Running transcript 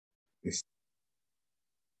Yes.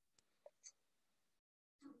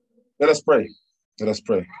 Let us pray. Let us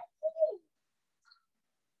pray.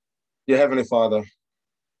 Dear Heavenly Father,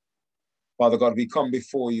 Father God, we come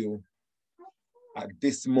before you at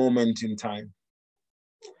this moment in time.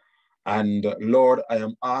 And Lord, I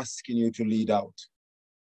am asking you to lead out.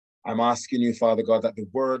 I'm asking you, Father God, that the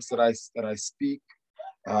words that I speak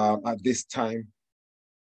at this time,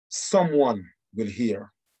 someone will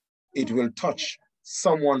hear. It will touch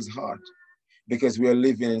someone's heart because we are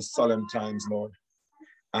living in solemn times, Lord.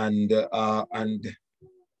 And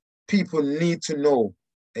people need to know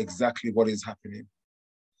exactly what is happening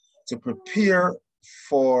to prepare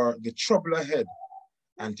for the trouble ahead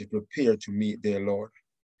and to prepare to meet their Lord.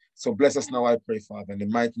 So bless us now, I pray, Father. In the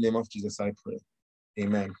mighty name of Jesus, I pray.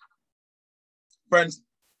 Amen. Friends,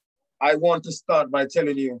 I want to start by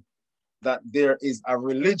telling you that there is a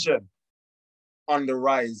religion on the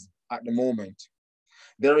rise at the moment.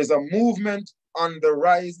 There is a movement on the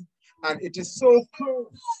rise, and it is so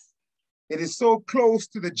close. It is so close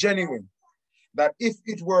to the genuine that if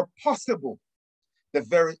it were possible, the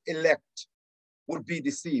very elect would be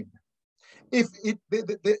deceived. If it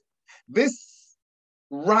this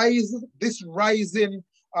rising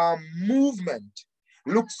movement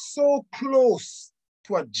looks so close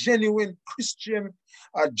to a genuine Christian,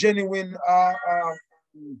 a genuine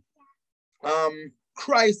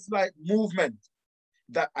Christ-like movement,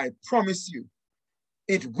 that I promise you,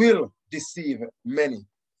 it will deceive many.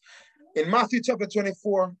 In Matthew chapter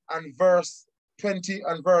 24 and verse 20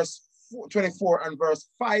 and verse 24 and verse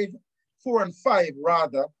 5, 4 and 5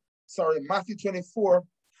 rather, sorry, Matthew 24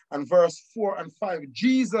 and verse 4 and 5,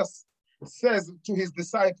 Jesus says to his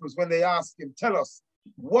disciples when they ask him, tell us,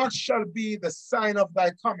 what shall be the sign of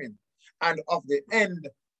thy coming and of the end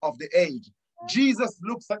of the age? Jesus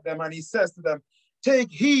looks at them and he says to them,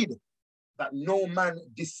 take heed that no man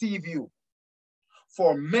deceive you.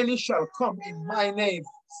 For many shall come in my name,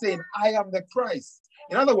 saying, I am the Christ.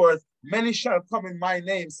 In other words, many shall come in my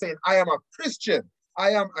name, saying, I am a Christian.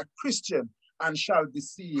 I am a Christian, and shall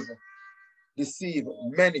deceive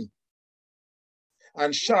many.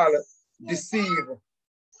 And shall deceive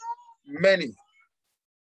many.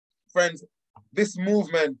 Friends, this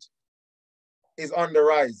movement is on the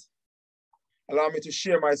rise. Allow me to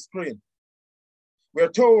share my screen. We're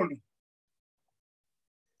told,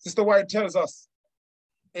 Sister White tells us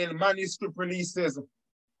in Manuscript Releases,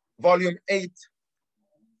 Volume 8,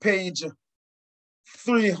 page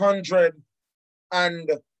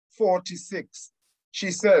 346.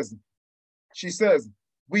 She says,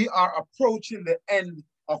 we are approaching the end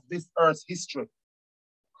of this earth's history.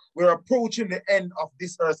 We're approaching the end of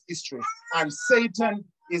this earth's history, and Satan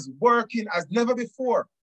is working as never before.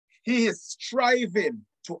 He is striving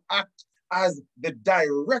to act as the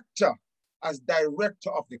director of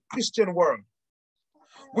the Christian world.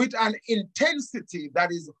 With an intensity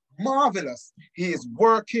that is marvelous, he is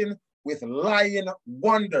working with lying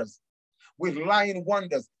wonders.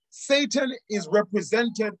 Satan is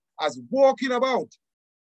represented as walking about,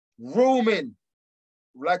 roaming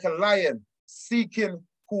like a lion, seeking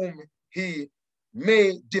whom he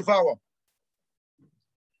may devour.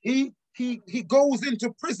 He goes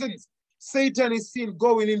into prisons. Satan is seen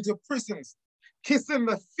going into prisons, kissing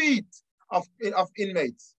the feet of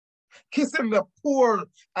inmates, kissing the poor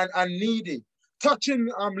and needy, touching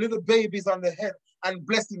little babies on the head and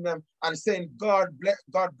blessing them and saying, God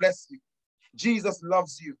bless you. Jesus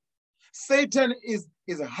loves you. Satan is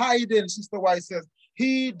hiding, Sister White says.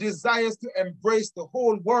 He desires to embrace the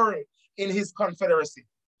whole world in his confederacy,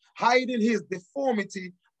 hiding his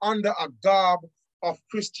deformity under a garb of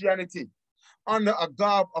Christianity. Under a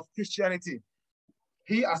garb of Christianity.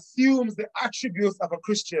 He assumes the attributes of a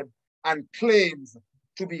Christian and claims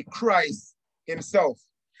to be Christ himself,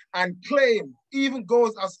 and even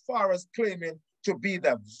goes as far as claiming to be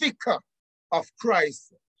the vicar of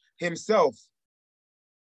Christ himself.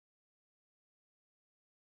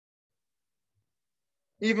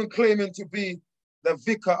 Even claiming to be the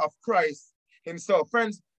vicar of Christ himself.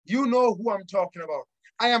 Friends, you know who I'm talking about.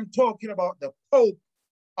 I am talking about the Pope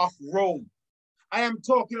of Rome. I am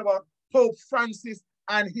talking about Pope Francis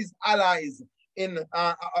and his allies in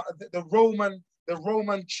the Roman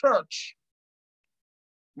Church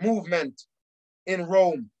movement in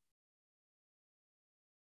Rome.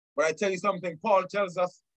 But I tell you something, Paul tells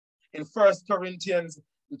us in 1 Corinthians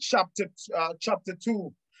chapter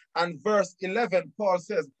 2 and verse 11, Paul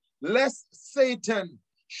says, lest Satan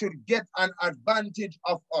should get an advantage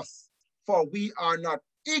of us, for we are not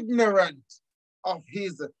ignorant of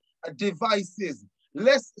his devices.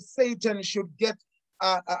 Lest Satan should get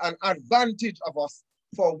an advantage of us,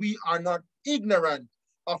 for we are not ignorant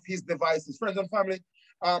of his devices. Friends and family,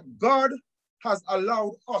 God has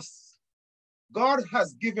allowed us, God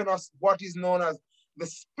has given us what is known as the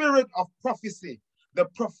spirit of prophecy, the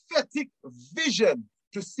prophetic vision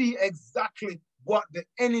to see exactly what the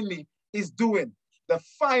enemy is doing, the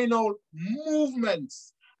final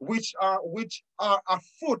movements which are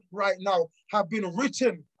afoot right now have been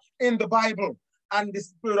written in the Bible, and the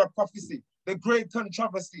spirit of prophecy, the great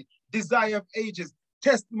controversy, desire of ages,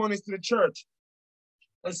 testimonies to the church.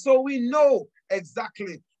 And so we know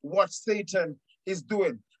exactly what Satan is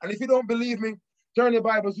doing. And if you don't believe me, turn your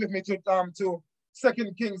Bibles with me to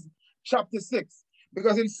 2 Kings chapter 6.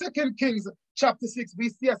 Because in 2 Kings chapter 6, we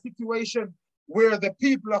see a situation where the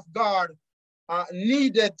people of God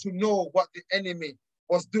needed to know what the enemy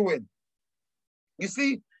was doing. You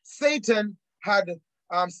see, Satan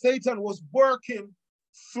was working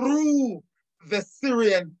through the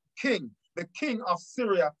Syrian king, the king of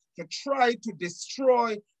Syria, to try to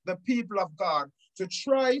destroy the people of God, to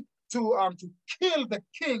try to kill the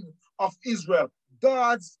king of Israel,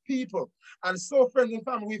 God's people. And so, friends and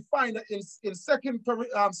family, we find that in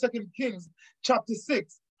 2 Kings chapter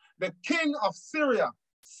 6, the king of Syria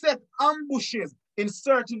set ambushes in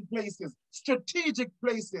certain places, strategic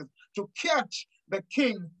places, to catch the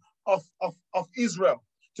king of Israel,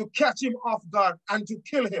 to catch him off guard and to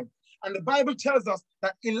kill him. And the Bible tells us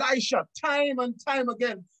that Elisha, time and time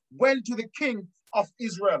again, went to the king of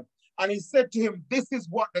Israel and he said to him, this is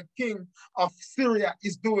what the king of Syria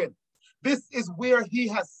is doing. This is where he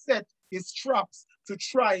has set his traps to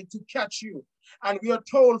try to catch you. And we are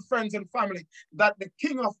told, friends and family, that the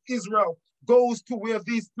king of Israel goes to where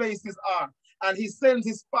these places are. And he sends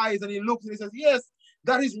his spies and he looks and he says, yes,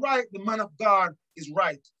 that is right. The man of God is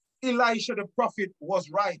right. Elisha the prophet was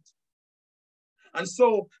right. And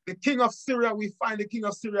so the king of Syria, we find the king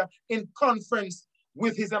of Syria in conference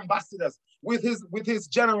with his ambassadors, with his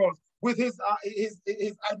generals, with his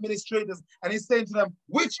administrators. And he's saying to them,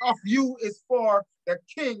 which of you is for the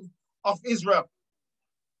king of Israel?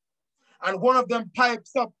 And one of them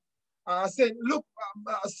pipes up saying, look,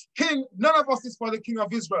 king, none of us is for the king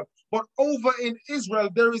of Israel, but over in Israel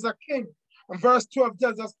there is a king. And verse 12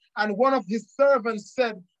 tells us, and one of his servants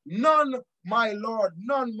said, none, my Lord,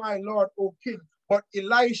 O king, but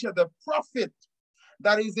Elisha the prophet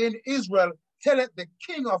that is in Israel telleth the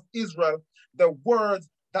king of Israel the words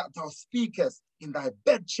that thou speakest in thy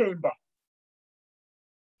bedchamber.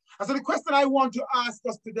 And so the question I want to ask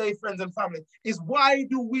us today, friends and family, is why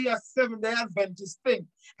do we as Seventh-day Adventists think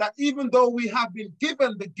that even though we have been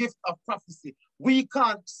given the gift of prophecy, we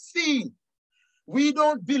can't see, we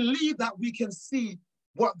don't believe that we can see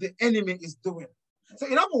what the enemy is doing? So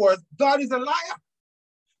in other words, God is a liar.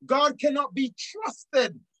 God cannot be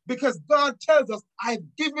trusted because God tells us, I've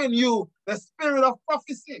given you the spirit of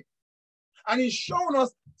prophecy. And he's shown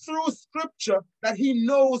us through scripture that he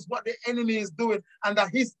knows what the enemy is doing and that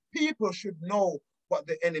his people should know what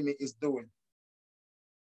the enemy is doing.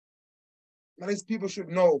 And his people should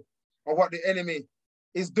know what the enemy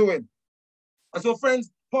is doing. And so, friends,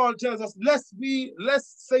 Paul tells us,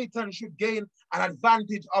 lest Satan should gain an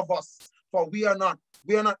advantage of us, for we are not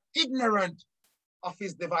ignorant of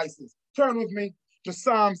his devices. Turn with me to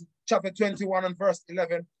Psalms chapter 21 and verse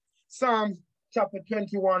 11. Psalms chapter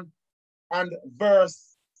 21 and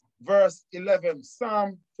verse 11.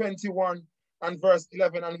 Psalm 21 and verse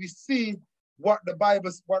 11. And we see what the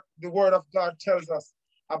word of God tells us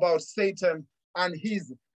about Satan and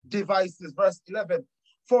his devices. Verse 11.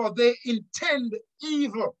 For they intend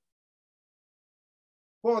evil.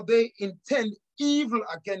 For they intend evil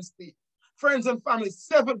against thee. Friends and family,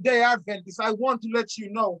 Seventh-day Adventists, I want to let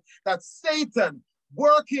you know that Satan,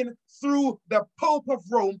 working through the Pope of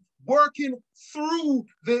Rome, working through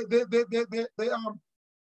the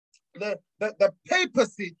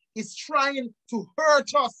papacy, is trying to hurt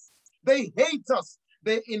us. They hate us.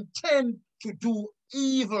 They intend to do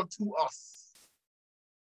evil to us.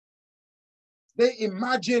 They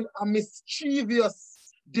imagine a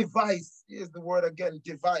mischievous device. Here's the word again,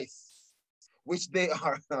 device, which they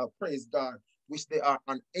are, praise God, which they are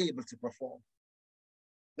unable to perform.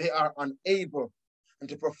 They are unable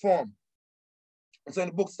to perform. And so in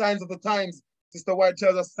the book Signs of the Times, Sister White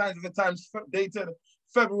tells us, Signs of the Times, dated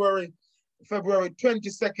February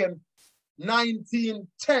 22nd,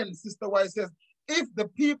 1910, Sister White says, if the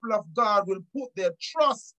people of God will put their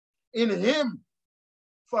trust in him,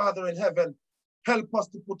 Father in heaven, help us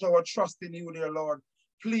to put our trust in you, dear Lord.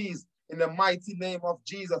 Please, in the mighty name of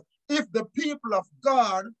Jesus. If the people of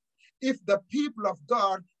God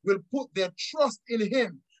will put their trust in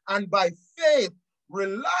him and by faith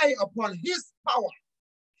rely upon his power,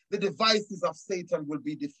 the devices of Satan will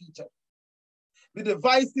be defeated. The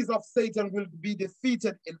devices of Satan will be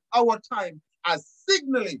defeated in our time as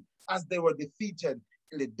signally as they were defeated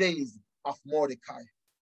in the days of Mordecai.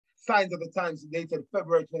 Signs of the Times, dated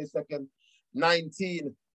February 22nd,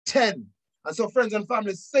 1910. And so, friends and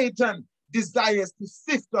family, Satan desires to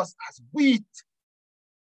sift us as wheat.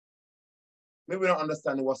 Maybe we don't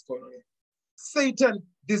understand what's going on here. Satan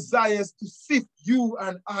desires to sift you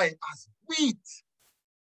and I as wheat.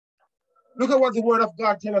 Look at what the word of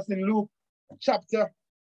God tells us in Luke chapter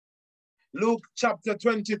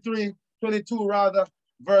 22,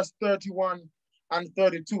 verse 31 and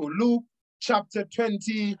 32. Luke chapter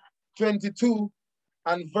 22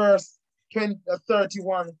 and verse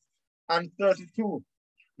 31 and 32.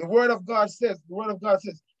 The word of God says,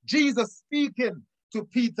 Jesus speaking to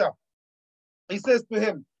Peter, he says to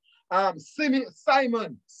him, Simon,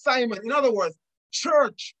 in other words,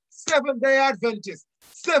 church, Seventh-day Adventist,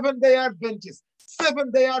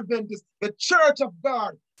 the church of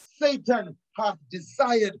God, Satan hath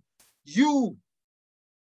desired you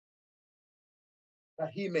that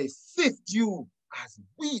he may sift you as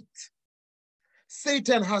wheat.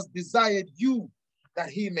 Satan has desired you that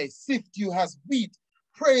he may sift you as wheat.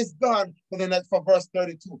 Praise God for verse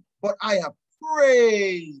 32. But I have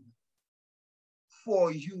prayed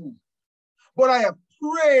for you. But I have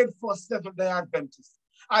prayed for Seventh-day Adventists.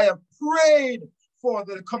 I have prayed for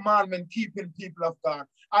the commandment-keeping people of God.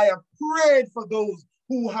 I have prayed for those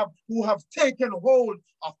who have taken hold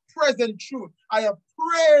of present truth. I have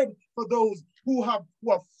prayed for those who have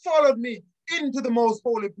followed me into the most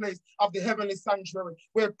holy place of the heavenly sanctuary,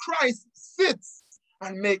 where Christ sits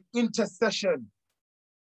and make intercession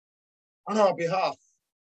on our behalf.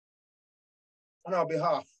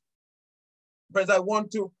 Friends, I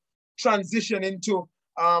want to transition into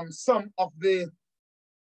some of the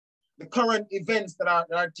current events that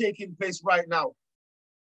are taking place right now.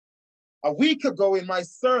 A week ago in my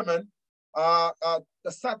sermon,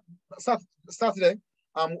 Saturday,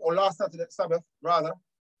 or last Saturday, Sabbath rather,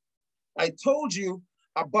 I told you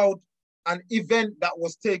about an event that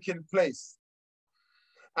was taking place.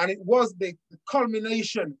 And it was the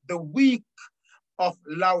culmination, the week of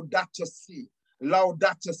Laudato Si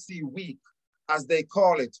week, as they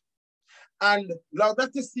call it. And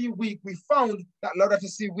Laudato Si week, we found that Laudato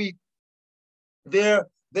Si week, they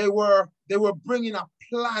were bringing a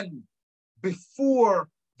plan before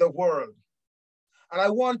the world. And I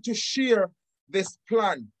want to share this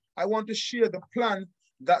plan. I want to share the plan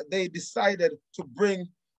that they decided to bring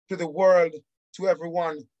to the world, to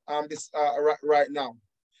everyone right now.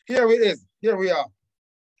 Here it is. Here we are.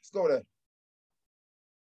 Let's go there.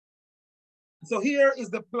 So here is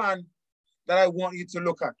the plan that I want you to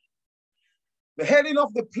look at. The heading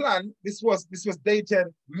of the plan, this was dated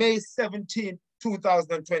May 17,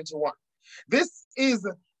 2021. This is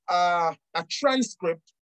a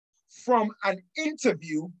transcript from an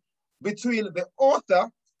interview between the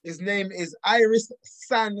author, his name is Iris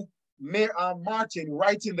San Martin,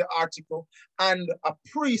 writing the article, and a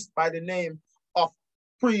priest by the name of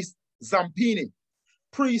Priest Zampini.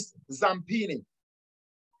 Priest Zampini,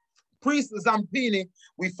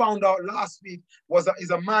 we found out last week, is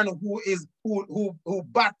a man who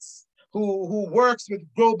works with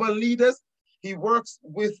global leaders. He works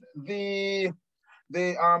with the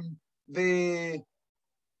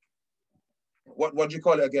what do you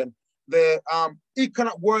call it again? The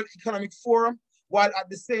World Economic Forum, while at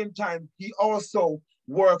the same time he also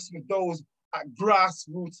works with those at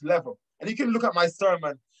grassroots level. And you can look at my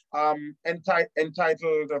sermon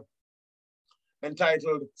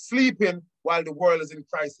entitled Sleeping While the World is in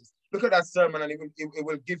Crisis. Look at that sermon and it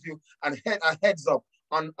will give you a heads up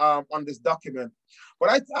on this document.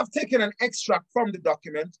 But I've taken an extract from the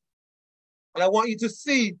document, and I want you to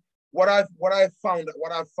see what I've found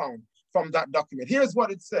from that document. Here's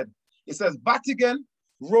what it said. It says, Vatican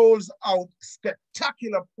rolls out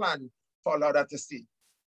spectacular plan for Laudato Si.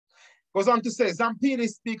 Goes on to say, Zampini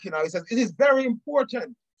speaking now, he says, it is very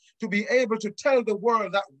important to be able to tell the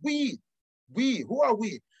world that we, who are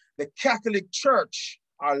we? The Catholic Church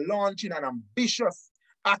are launching an ambitious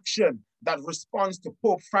action that responds to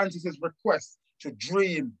Pope Francis's request to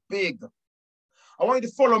dream big. I want you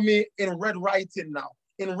to follow me in red writing now.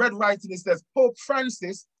 In red writing, it says, Pope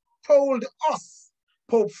Francis told us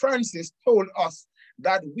that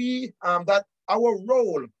that our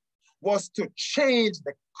role was to change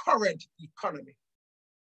the current economy.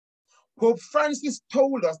 Pope Francis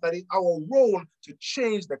told us that it's our role to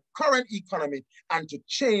change the current economy and to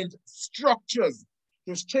change structures.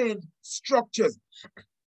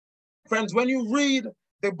 Friends, when you read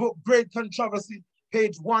the book Great Controversy,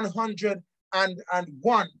 page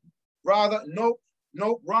 101,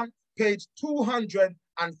 page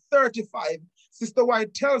 235, Sister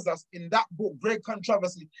White tells us in that book, Great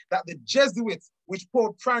Controversy, that the Jesuits, which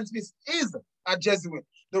Pope Francis is a Jesuit,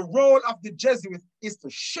 the role of the Jesuits is to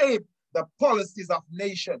shape the policies of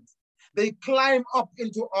nations. They climb up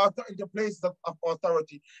into places of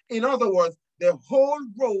authority. In other words, their whole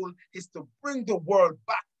role is to bring the world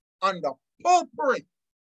back under popery.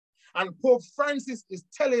 And Pope Francis is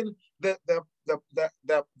telling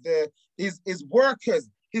his workers,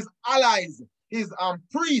 his allies, his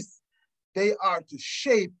priests, they are to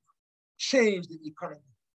change the economy.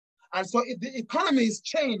 And so if the economy is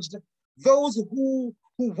changed, those who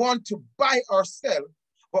want to buy or sell,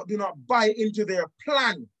 but do not buy into their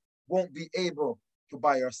plan, won't be able to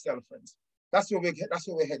buy or sell, friends. That's where we're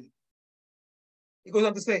headed. He goes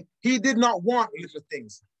on to say, he did not want little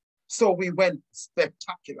things, so we went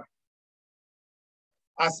spectacular.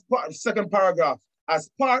 As part, second paragraph, as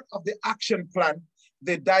part of the action plan,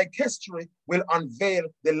 the dicastery will unveil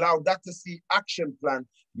the Laudato Si action plan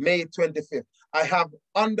May 25th. I have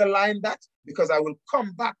underlined that because I will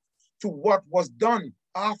come back to what was done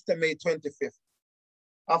after May 25th.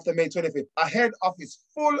 After May 25th, ahead of its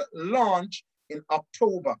full launch in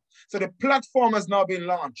October. So the platform has now been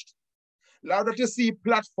launched. Laudato Si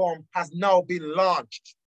platform has now been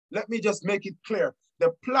launched. Let me just make it clear.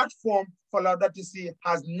 The platform for Laudato Si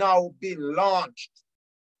has now been launched.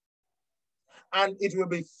 And it will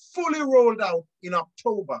be fully rolled out in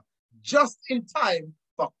October, just in time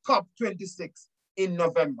for COP26 in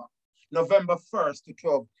November 1st to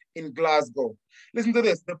 12th in Glasgow. Listen to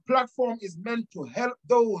this. The platform is meant to help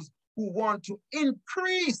those who want to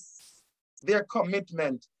increase their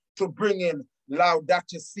commitment to bringing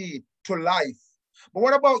Laudato Si to life. But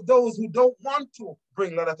what about those who don't want to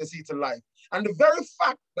bring Laudato Si to life? And the very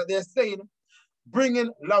fact that they're saying bringing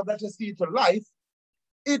Laudato Si to life,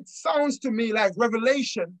 it sounds to me like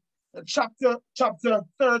Revelation chapter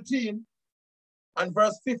 13 and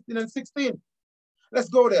verse 15 and 16. Let's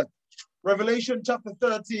go there. Revelation chapter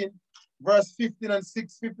 13, verse 15 and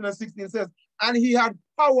 16 says, and he had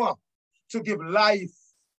power to give life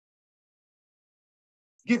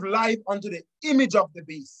unto the image of the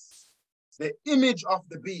beast. The image of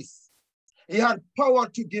the beast. He had power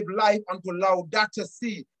to give life unto Laudato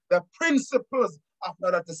Si, the principles of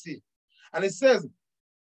Laudato Si. And it says,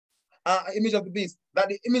 image of the beast, that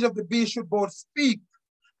the image of the beast should both speak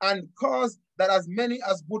and cause that as many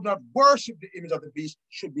as would not worship the image of the beast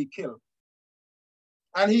should be killed.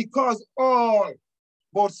 And he caused all,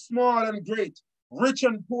 both small and great, rich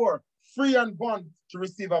and poor, free and bond, to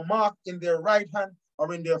receive a mark in their right hand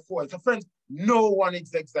or in their forehead. So friends, no one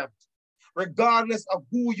is exempt. Regardless of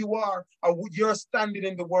who you are or your standing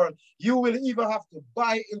in the world, you will either have to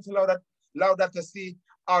buy into Laudato Si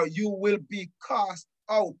or you will be cast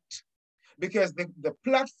out. Because the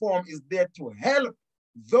platform is there to help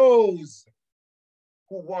those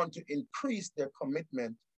who want to increase their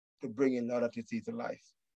commitment to bringing Laudato Si to life.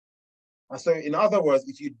 And so in other words,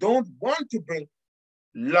 if you don't want to bring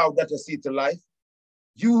Laudato Si to life,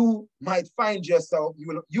 you might find yourself,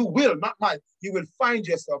 you will find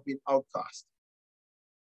yourself being outcast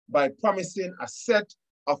by promising a set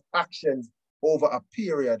of actions over a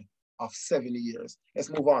period of 70 years. Let's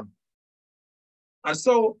move on. And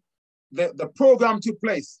so the program took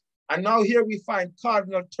place. And now here we find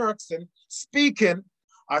Cardinal Turkson speaking.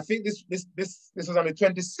 I think this was on the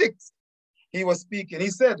 26th. He was speaking. He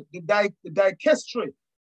said the dicastery,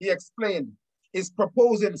 he explained, is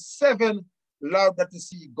proposing 7 Laudato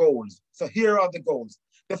Si goals. So here are the goals.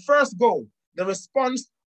 The first goal, the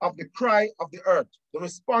response of the cry of the earth. The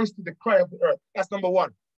response to the cry of the earth. That's number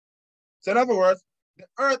 1. So in other words, the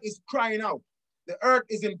earth is crying out. The earth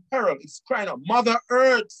is in peril. It's crying out. Mother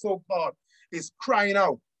Earth, so-called, is crying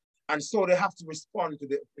out. And so they have to respond to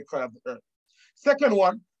the cry of the earth. Second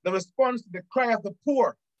one, the response to the cry of the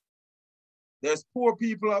poor. There's poor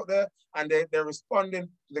people out there, and they're responding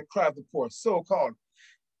to the cry of the poor, so-called.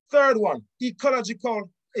 Third one, ecological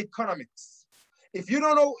economics. If you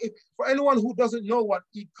don't know, for anyone who doesn't know what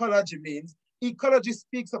ecology means, ecology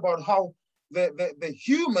speaks about how the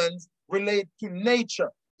humans relate to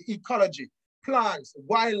nature, ecology, plants,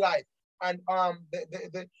 wildlife, and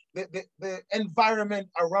the environment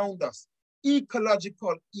around us.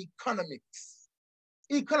 Ecological economics.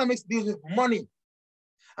 Economics deals with money.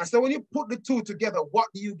 And so when you put the two together, what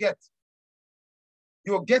do you get?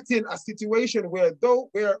 You're getting a situation where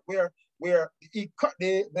the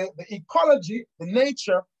ecology, the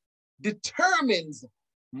nature, determines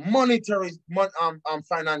monetary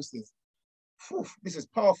finances. Whew, this is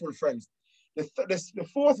powerful, friends. The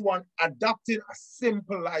fourth one, adopting a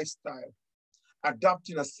simple lifestyle.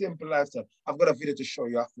 adopting a simple lifestyle. I've got a video to show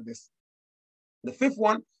you after this. The fifth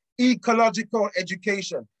one, ecological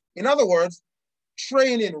education. In other words,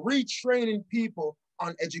 retraining people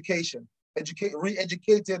on education,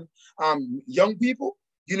 re-educating young people,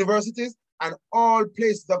 universities, and all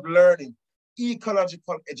places of learning,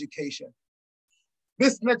 ecological education.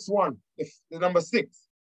 This next one, the number 6,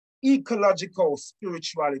 ecological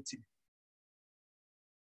spirituality.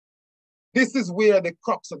 This is where the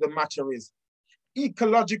crux of the matter is.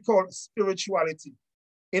 Ecological spirituality.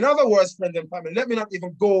 In other words, friends and family, let me not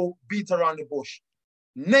even go beat around the bush.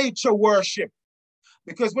 Nature worship.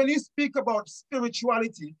 Because when you speak about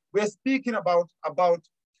spirituality, we're speaking about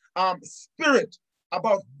spirit,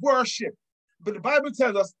 about worship. But the Bible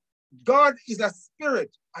tells us God is a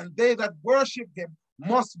spirit, and they that worship him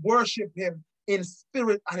must worship him in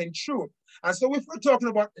spirit and in truth. And so if we're talking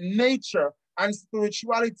about nature and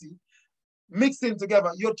spirituality mixing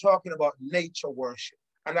together, you're talking about nature worship.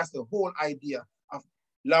 And that's the whole idea of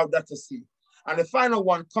Laudato Si. And the final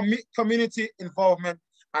one, community involvement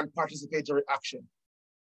and participatory action.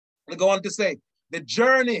 We go on to say, the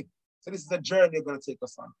journey, so this is the journey they're going to take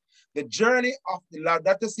us on. The journey of the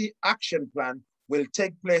Laudato Si action plan will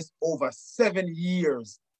take place over 7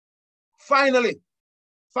 years. Finally,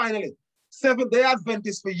 Seventh-day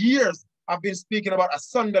Adventists for years have been speaking about a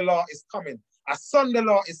Sunday law is coming. A Sunday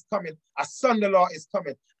law is coming. A Sunday law is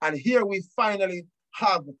coming. And here we finally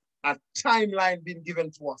have a timeline being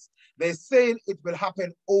given to us. They're saying it will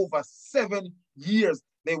happen over 7 years.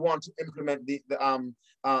 They want to implement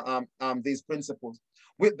these principles,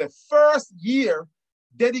 with the first year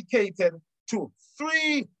dedicated to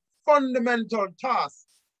 3 fundamental tasks.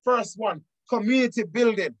 First one, community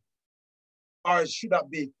building, or should that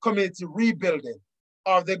be community rebuilding,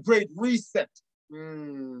 or the Great Reset.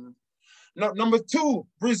 Now, number 2,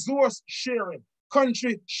 resource sharing,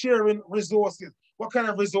 country sharing resources. What kind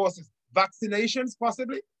of resources? Vaccinations,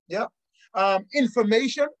 possibly, yeah.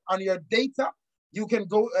 Information on your data. You can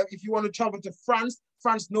go, if you want to travel to France,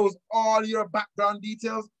 France knows all your background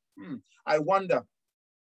details. I wonder.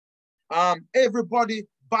 Everybody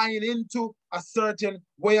buying into a certain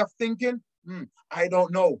way of thinking? I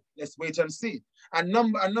don't know. Let's wait and see. And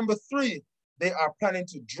number 3, they are planning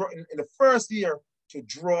to draw, in the first year, to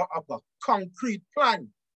draw up a concrete plan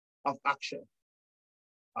of action.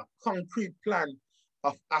 A concrete plan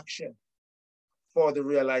of action for the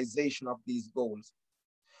realization of these goals.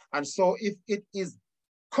 And so if it is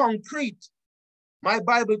concrete, my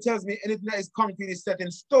Bible tells me anything that is concrete is set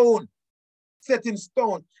in stone. Set in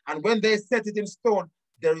stone. And when they set it in stone,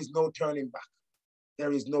 there is no turning back.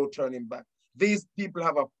 There is no turning back. These people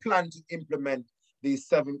have a plan to implement these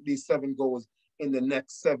seven goals in the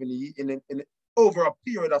next 7 years, over a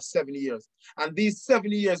period of 7 years. And these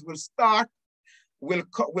 7 years will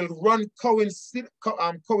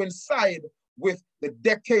coincide with the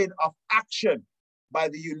decade of action by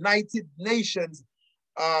the United Nations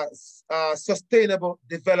Sustainable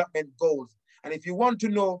Development Goals. And if you want to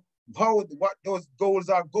know what those goals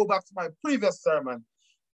are, go back to my previous sermon,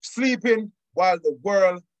 Sleeping While the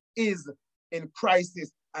World is in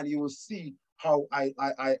Crisis, and you will see how I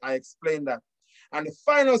explain that. And the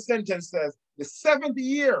final sentence says, the seventh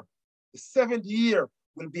year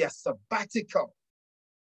will be a sabbatical.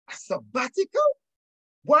 A sabbatical?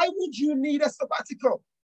 Why would you need a sabbatical?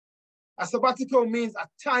 A sabbatical means a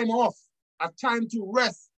time off, a time to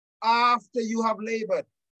rest after you have labored.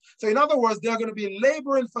 So in other words, they're going to be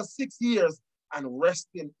laboring for 6 years and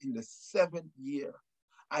resting in the 7th year.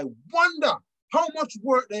 I wonder how much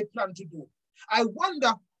work they plan to do. I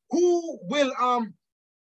wonder who will,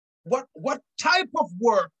 what type of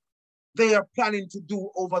work they are planning to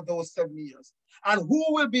do over those 7 years, and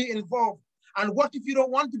who will be involved. And what if you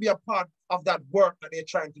don't want to be a part of that work that they're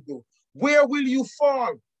trying to do? Where will you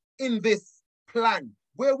fall in this plan?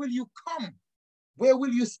 Where will you come? Where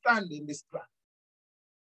will you stand in this plan?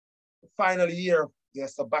 The final year, the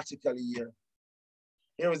sabbatical year.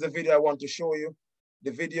 Here is the video I want to show you.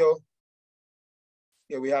 The video,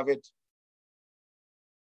 here we have it.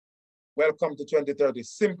 Welcome to 2030,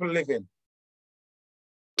 simple living.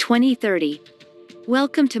 2030.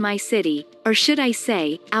 Welcome to my city, or should I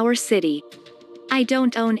say, our city. I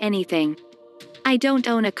don't own anything. I don't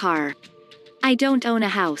own a car. I don't own a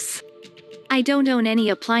house. I don't own any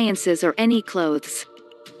appliances or any clothes.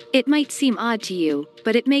 It might seem odd to you,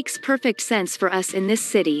 but it makes perfect sense for us in this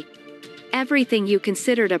city. Everything you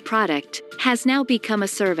considered a product has now become a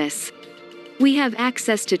service. We have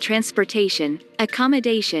access to transportation,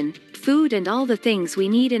 accommodation, food, and all the things we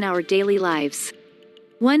need in our daily lives.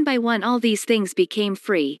 One by one, all these things became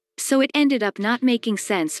free, so it ended up not making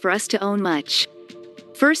sense for us to own much.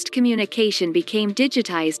 First, communication became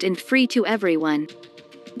digitized and free to everyone.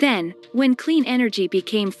 Then, when clean energy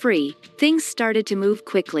became free, things started to move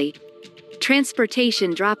quickly.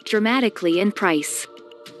 Transportation dropped dramatically in price.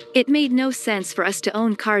 It made no sense for us to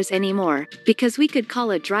own cars anymore, because we could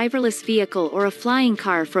call a driverless vehicle or a flying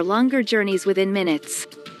car for longer journeys within minutes.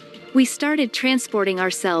 We started transporting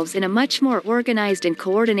ourselves in a much more organized and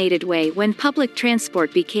coordinated way when public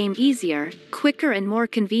transport became easier, quicker and more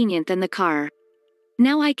convenient than the car.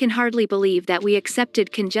 Now I can hardly believe that we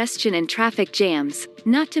accepted congestion and traffic jams,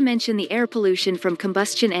 not to mention the air pollution from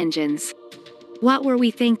combustion engines. What were we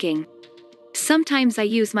thinking? Sometimes I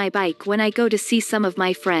use my bike when I go to see some of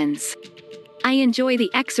my friends. I enjoy the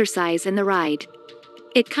exercise and the ride.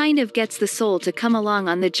 It kind of gets the soul to come along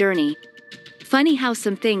on the journey. Funny how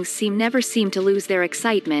some things never seem to lose their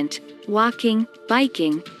excitement: walking,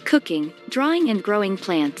 biking, cooking, drawing and growing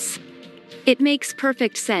plants. It makes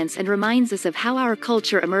perfect sense and reminds us of how our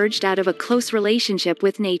culture emerged out of a close relationship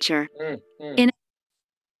with nature. I'm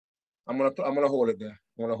gonna hold it there.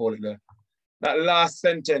 I'm gonna hold it there. That last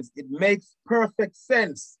sentence, it makes perfect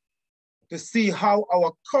sense to see how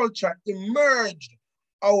our culture emerged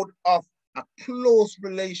out of a close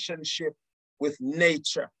relationship with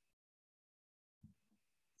nature.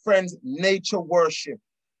 Friends, nature worship,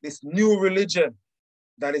 this new religion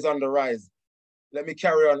that is on the rise. Let me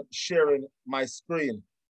carry on sharing my screen.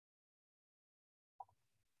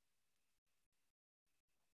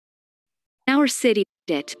 Our city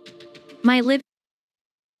did it. My live.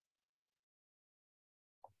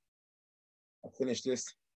 I'll finish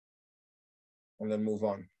this and then move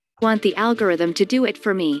on. Want the algorithm to do it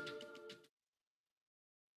for me.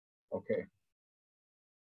 Okay.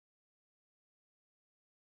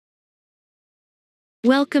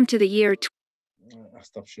 Welcome to the year. I'll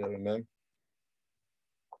stop sharing then.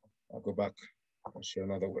 I'll go back and share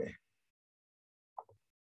another way.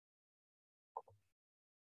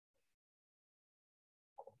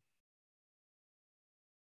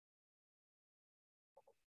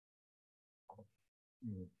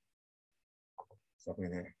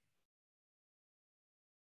 Something here.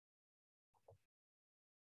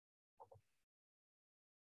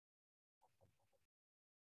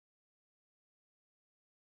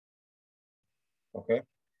 Okay.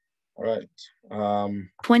 All right.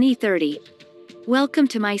 2030. Welcome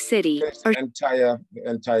to my city. The entire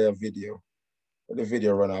video. The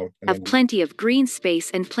video run out. Have plenty of green space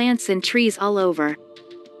and plants and trees all over.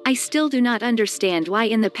 I still do not understand why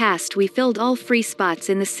in the past we filled all free spots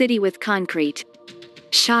in the city with concrete.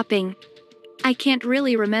 Shopping. I can't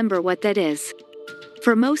really remember what that is.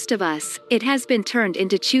 For most of us, it has been turned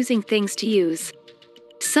into choosing things to use.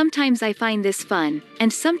 Sometimes I find this fun,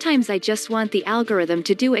 and sometimes I just want the algorithm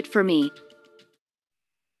to do it for me.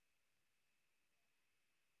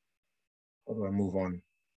 How do I move on?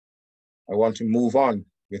 I want to move on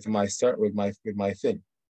with my thing.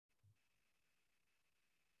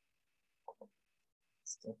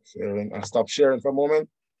 Stop sharing. I'll stop sharing for a moment.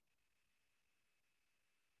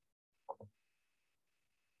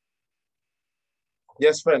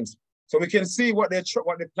 Yes, friends. So we can see what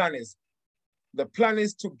the plan is. The plan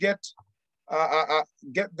is to get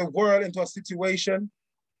the world into a situation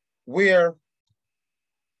where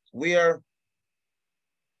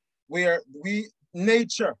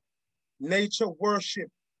nature worship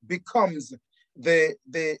becomes the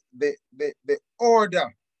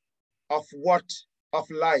order of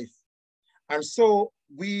life. And so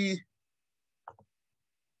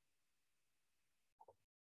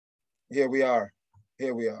here we are.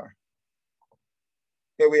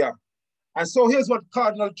 And so here's what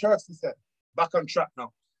Cardinal Turkson said. Back on track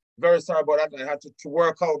now. Very sorry about that. I had to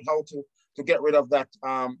work out how to get rid of that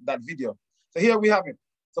video. So here we have it.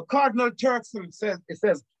 So Cardinal Turkson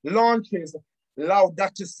says launches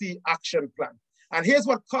Laudato Si action plan. And here's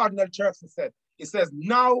what Cardinal Turkson said. He says,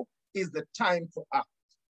 now is the time to act.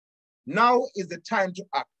 Now is the time to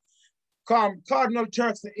act. Cardinal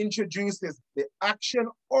Turkson introduces the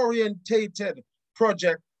action-orientated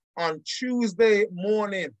project on Tuesday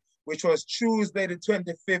morning, which was Tuesday the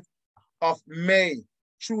 25th of May,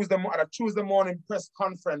 at a Tuesday morning press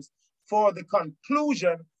conference for the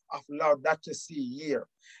conclusion of Laudato Si year.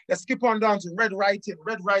 Let's skip on down to red writing.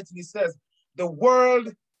 Red writing, he says, the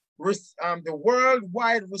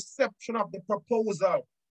worldwide reception of the proposal.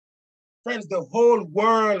 Friends, the whole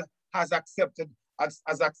world has accepted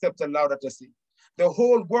Laudato Si. The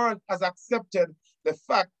whole world has accepted the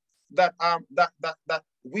fact that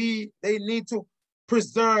they need to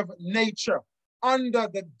preserve nature under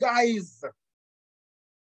the guise.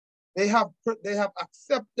 They have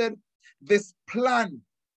accepted this plan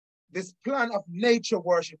of nature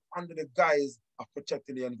worship under the guise of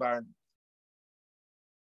protecting the environment.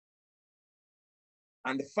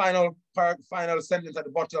 And the final sentence at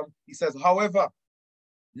the bottom, he says, however,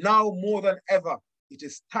 now more than ever, it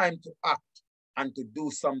is time to act and to do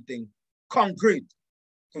something concrete,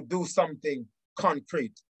 to do something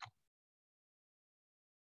concrete.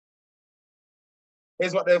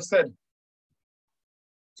 Here's what they've said.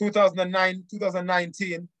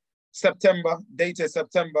 2019, September, dated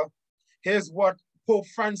September. Here's what Pope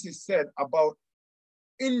Francis said about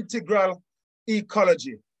integral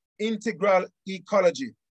ecology. Integral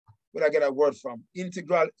ecology. Where did I get that word from?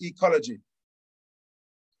 Integral ecology.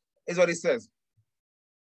 Is what he says.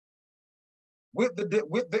 With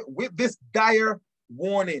this dire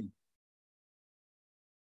warning,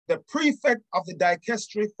 the prefect of the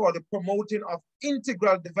dicastery for the promoting of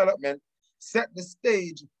integral development set the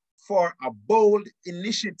stage for a bold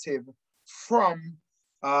initiative from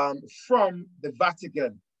the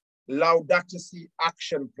Vatican, Laudato Si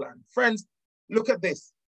action plan. Friends, look at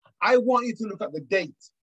this. I want you to look at the date,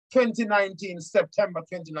 2019, September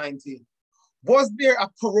 2019. Was there a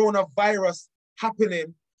coronavirus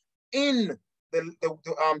happening in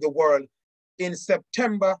the world in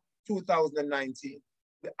September 2019?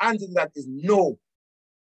 The answer to that is no.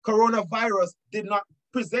 Coronavirus did not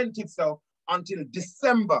present itself until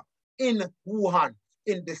December in Wuhan,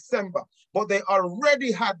 in December. But they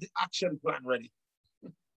already had the action plan ready.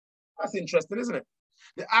 That's interesting, isn't it?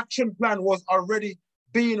 The action plan was already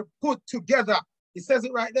being put together. It says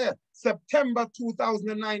it right there, September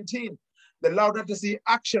 2019. The Laudato Si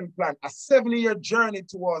action plan, a 7-year journey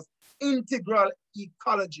towards integral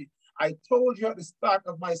ecology. I told you at the start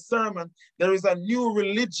of my sermon, there is a new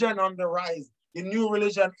religion on the rise. The new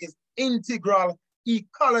religion is integral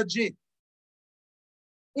ecology.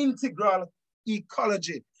 Integral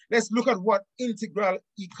ecology. Let's look at what integral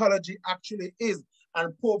ecology actually is.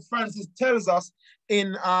 And Pope Francis tells us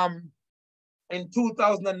in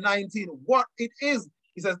 2019 what it is.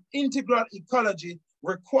 He says integral ecology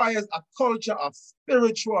requires a culture of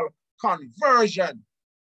spiritual conversion.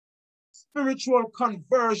 Spiritual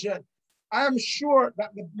conversion. I am sure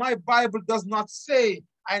that my Bible does not say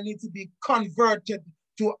I need to be converted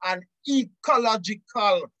to an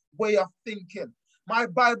ecological way of thinking. My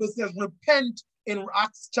Bible says repent in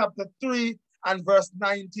Acts chapter 3 and verse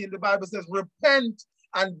 19. The Bible says repent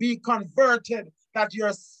and be converted that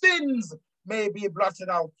your sins may be blotted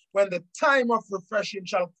out when the time of refreshing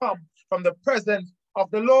shall come from the presence of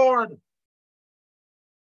the Lord.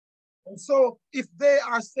 And so if they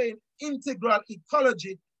are saying integral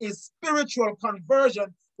ecology is spiritual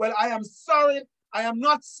conversion, well, I am sorry. I am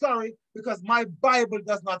not sorry because my Bible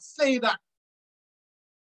does not say that.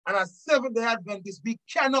 And as Seventh-day Adventists, we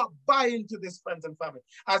cannot buy into this, friends and family.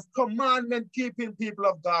 As commandment-keeping people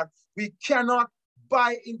of God, we cannot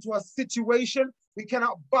buy into a situation. We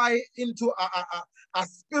cannot buy into a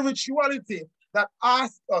spirituality that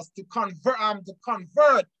asks us to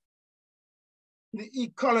convert the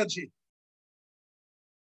ecology.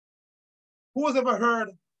 Who has ever heard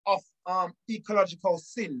of ecological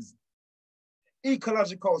sins?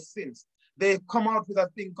 Ecological sins. They come out with a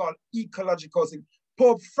thing called ecological sins.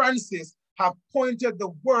 Pope Francis have pointed the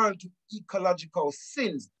world to ecological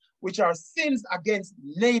sins, which are sins against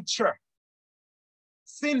nature.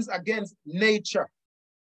 Sins against nature.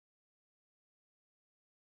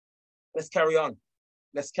 Let's carry on.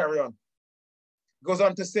 Let's carry on. Goes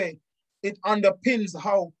on to say, it underpins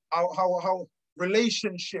how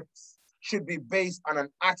relationships should be based on an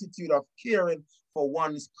attitude of caring for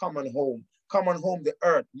one's common home. Common home, the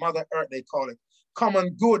earth, Mother Earth, they call it.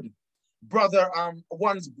 Common good,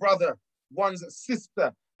 one's brother, one's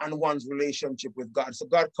sister, and one's relationship with God. So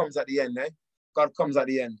God comes at the end, eh? God comes at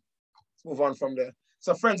the end. Let's move on from there.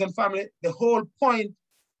 So friends and family, the whole point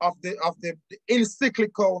of the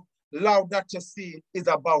encyclical Laudato Si is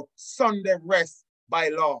about Sunday rest by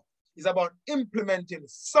law. It's about implementing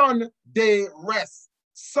Sunday rest,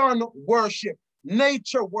 sun worship,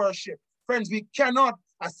 nature worship. Friends, we cannot,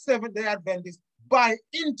 as Seventh-day Adventists, buy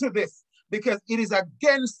into this because it is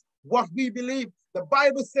against what we believe. The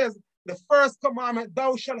Bible says, the first commandment,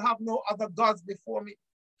 thou shalt have no other gods before me.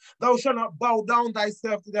 Thou shalt not bow down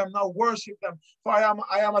thyself to them, nor worship them. For I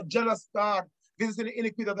am a jealous God, visiting the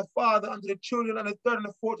iniquity of the father unto the children and the third and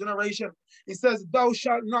the fourth generation. He says, thou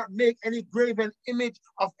shalt not make any graven image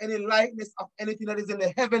of any likeness of anything that is in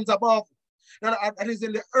the heavens above, that is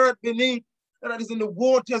in the earth beneath, that is in the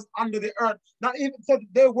waters under the earth. Not even so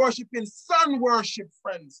they're worshiping sun worship,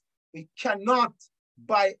 friends. We cannot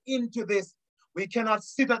buy into this. We cannot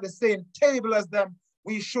sit at the same table as them.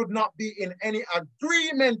 We should not be in any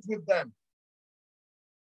agreement with them.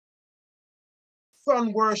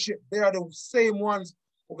 sun worship, they are the same ones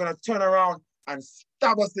who are going to turn around and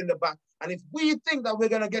stab us in the back. And if we think that we're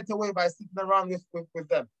going to get away by sitting around with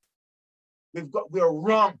them, we're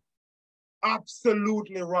wrong.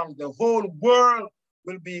 Absolutely wrong. The whole world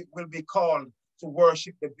will be called to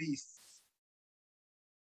worship the beast.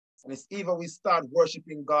 And it's either we start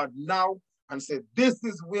worshiping God now and say, this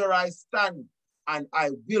is where I stand and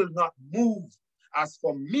I will not move. As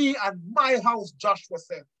for me and my house, Joshua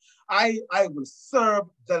said, I will serve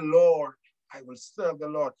the Lord. I will serve the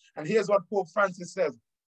Lord. And here's what Pope Francis says.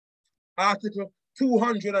 Article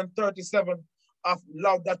 237 of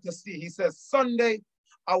Laudato Si. He says,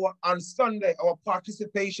 on Sunday, our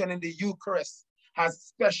participation in the Eucharist has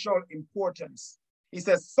special importance. He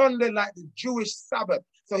says Sunday like the Jewish Sabbath.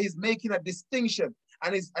 So he's making a distinction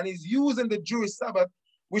and he's using the Jewish Sabbath,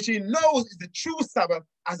 which he knows is the true Sabbath,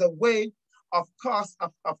 as a way of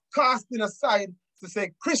casting aside to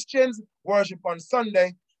say Christians worship on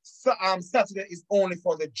Sunday, so, Saturday is only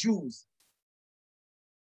for the Jews.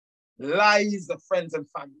 Lies, friends and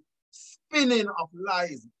family. Spinning of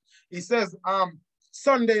lies. He says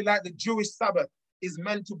Sunday, like the Jewish Sabbath, is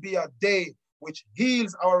meant to be a day which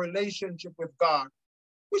heals our relationship with God.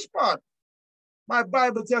 Which part? My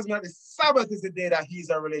Bible tells me that the Sabbath is the day that heals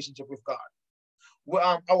our relationship with God, with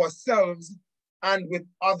ourselves and with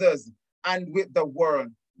others and with the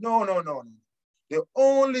world. No. The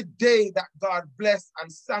only day that God blessed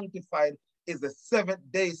and sanctified is the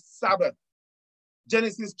seventh-day Sabbath.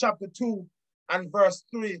 Genesis chapter 2 and verse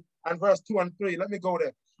 3 and verse 2 and 3. Let me go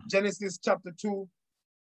there. Genesis chapter 2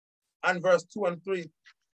 and verse 2 and 3.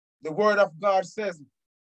 The word of God says,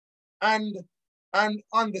 and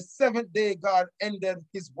on the seventh day God ended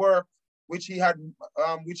his work which he had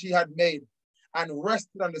made, and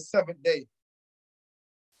rested on the seventh day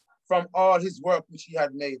from all his work which he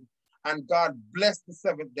had made. And God blessed the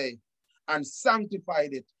seventh day and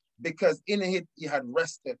sanctified it, because in it he had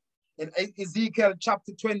rested. In Ezekiel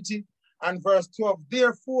chapter 20 and verse 12,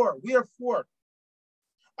 wherefore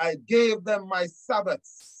I gave them my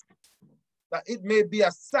Sabbaths, that it may be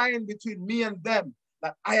a sign between me and them,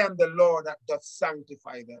 that I am the Lord that doth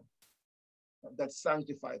sanctify them.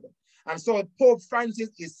 And so Pope Francis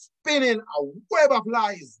is spinning a web of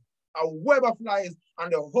lies,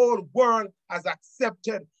 and the whole world has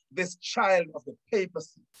accepted this child of the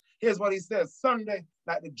papacy. Here's what he says: Sunday,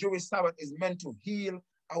 like the Jewish Sabbath, is meant to heal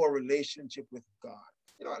our relationship with God.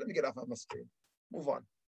 You know what? Let me get off of my screen. Move on.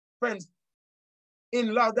 Friends, in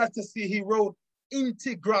Laudato Si, he wrote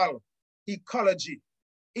integral ecology.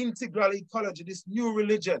 Integral ecology, this new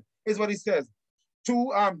religion, is what he says.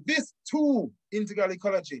 This integral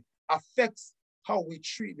ecology affects how we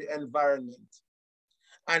treat the environment.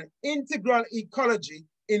 And integral ecology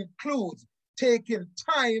includes taking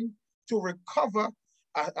time to recover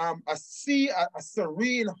a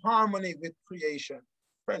serene harmony with creation.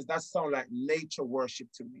 Friends, that sounds like nature worship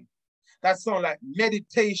to me. That sounds like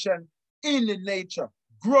meditation in the nature,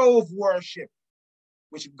 grove worship,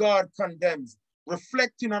 which God condemns,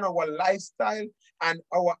 reflecting on our lifestyle and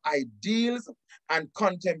our ideals and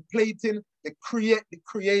contemplating the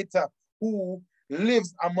creator who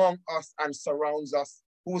lives among us and surrounds us,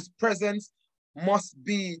 whose presence must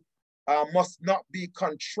not be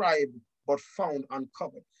contrived but found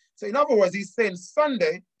uncovered. So in other words, he's saying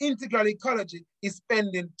Sunday, integral ecology, is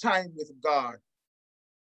spending time with God.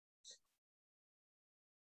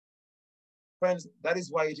 Friends, that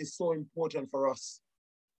is why it is so important for us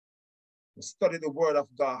to study the word of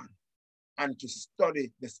God and to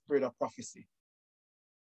study the spirit of prophecy.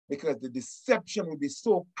 Because the deception will be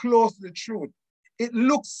so close to the truth. It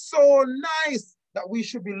looks so nice that we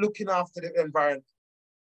should be looking after the environment.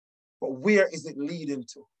 But where is it leading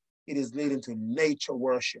to? It is leading to nature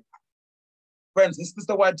worship. Friends, this is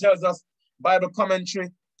the word tells us, Bible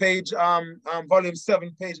commentary, page, volume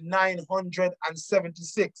 7, page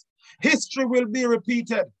 976. History will be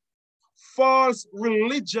repeated. False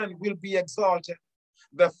religion will be exalted.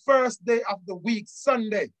 The first day of the week,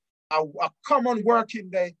 Sunday, a common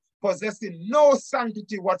working day, possessing no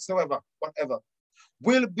sanctity whatsoever,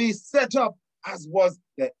 will be set up as was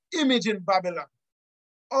the image in Babylon.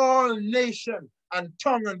 All nation and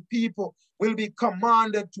tongue and people will be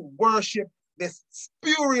commanded to worship this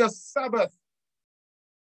spurious Sabbath.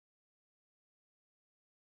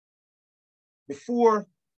 Before,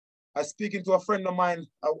 I was speaking to a friend of mine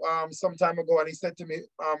some time ago, and he said to me,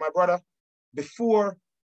 my brother, before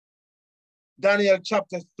Daniel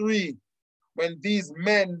chapter 3, when these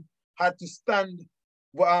men had to stand,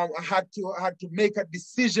 had to make a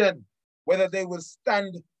decision whether they will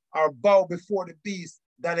stand or bow before the beast,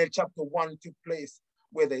 Daniel chapter 1 took place,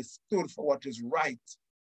 where they stood for what is right.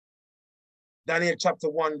 Daniel chapter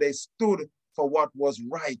 1, they stood for what was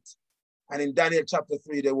right. And in Daniel chapter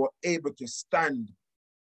 3, they were able to stand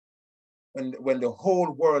when the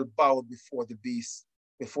whole world bowed before the beast,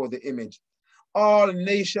 before the image. All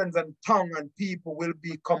nations and tongue and people will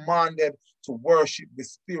be commanded to worship the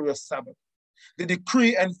spurious Sabbath. The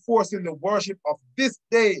decree enforcing the worship of this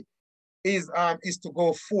day is to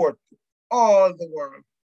go forth to all the world.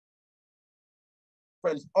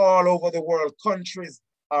 Friends, all over the world, countries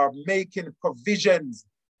are making provisions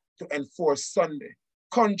to enforce Sunday.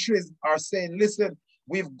 Countries are saying, listen,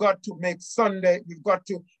 we've got to make Sunday, we've got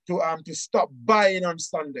to stop buying on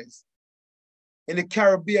Sundays. In the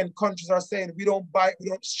Caribbean, countries are saying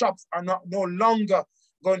shops are no longer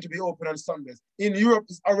going to be open on Sundays. In Europe,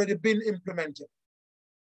 it's already been implemented.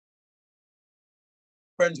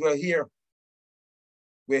 Friends, we're here.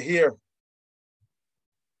 We're here.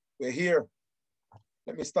 We're here.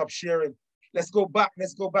 Let me stop sharing. Let's go back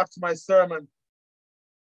to my sermon.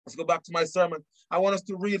 Let's go back to my sermon. I want us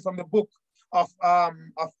to read from the book of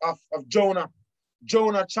Jonah.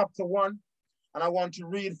 Jonah chapter 1. And I want to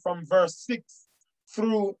read from verse 6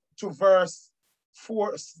 through to verse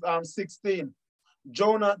 16.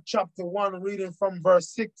 Jonah chapter 1, reading from verse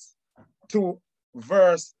 6 to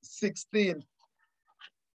verse 16.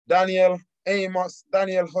 Daniel,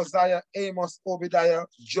 Hosea, Amos, Obadiah,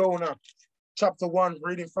 Jonah, chapter 1,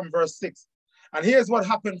 reading from verse 6. And here's what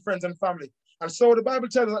happened, friends and family. And so the Bible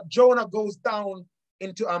tells us that Jonah goes down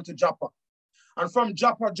into Joppa. And from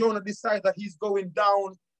Joppa, Jonah decides that he's going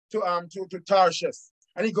down to Tarshish.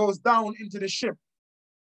 And he goes down into the ship.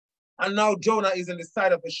 And now Jonah is in the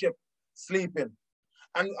side of the ship, sleeping.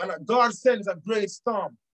 And God sends a great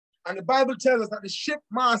storm. And the Bible tells us that the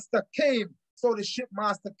shipmaster came. So the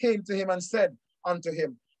shipmaster came to him and said unto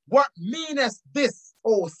him, what meaneth this,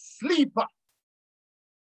 O sleeper?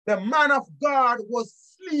 The man of God was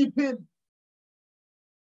sleeping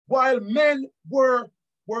while men were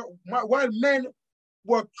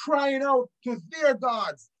crying out to their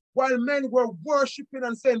gods, while men were worshiping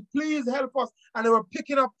and saying, please help us. And they were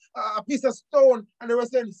picking up a piece of stone and they were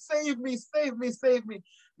saying, save me, save me, save me.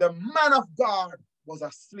 The man of God was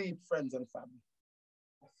asleep, friends and family.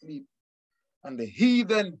 Asleep. And the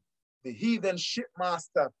heathen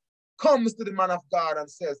shipmaster comes to the man of God and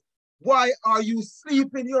says, why are you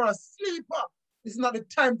sleeping? You're a sleeper. It's not the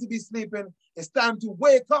time to be sleeping. It's time to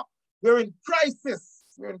wake up. We're in crisis.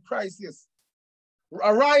 We're in crisis.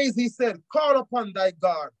 Arise, he said, call upon thy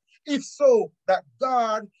God. If so, that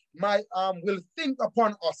God will think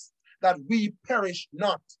upon us, that we perish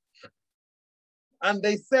not. And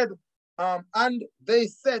they said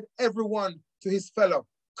everyone to his fellow,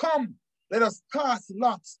 come, let us cast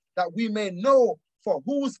lots, that we may know for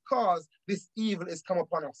whose cause this evil is come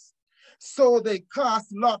upon us. So they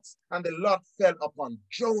cast lots, and the lot fell upon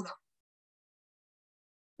Jonah.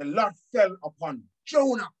 The lot fell upon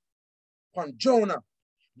Jonah. Upon Jonah.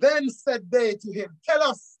 Then said they to him, tell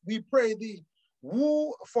us, we pray thee,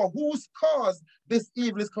 for whose cause this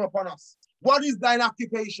evil is come upon us? What is thine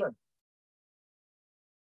occupation?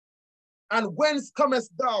 And whence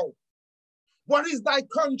comest thou? What is thy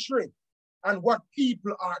country? And what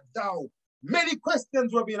people art thou? Many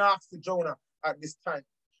questions were being asked to Jonah at this time.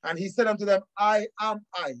 And he said unto them, I am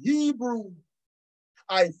a Hebrew.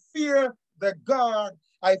 I fear the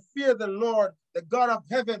Lord, the God of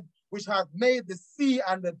heaven, which hath made the sea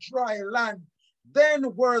and the dry land.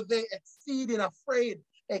 Then were they exceedingly afraid,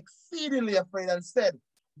 and said,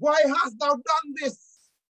 why hast thou done this?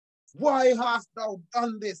 Why hast thou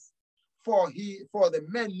done this? For the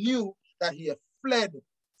men knew that he had fled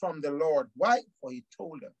from the Lord. Why? For he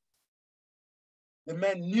told them. The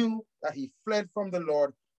men knew that he fled from the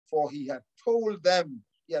Lord, for he had told them.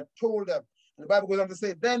 He had told them. And the Bible goes on to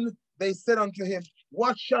say, then they said unto him,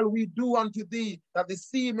 what shall we do unto thee, that the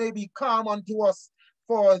sea may be calm unto us?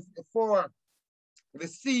 For the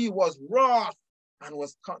sea was wroth and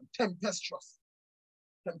was tempestuous.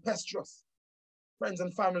 Tempestuous. Friends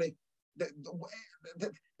and family, the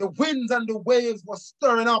winds and the waves were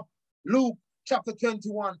stirring up. Luke chapter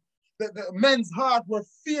 21. The men's heart were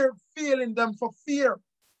feeling them for fear.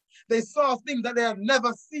 They saw things that they had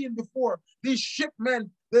never seen before. These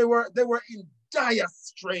shipmen, they were in dire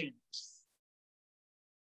straits.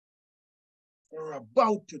 They were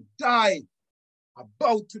about to die.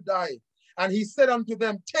 About to die. And he said unto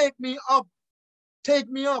them, take me up,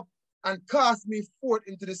 and cast me forth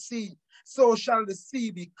into the sea. So shall the sea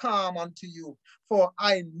be calm unto you. For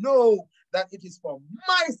I know that it is for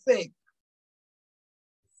my sake.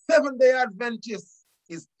 Seventh-day Adventist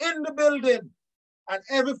is in the building and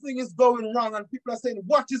everything is going wrong. And people are saying,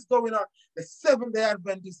 what is going on? The Seventh-day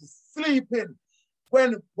Adventist is sleeping.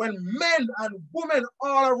 when men and women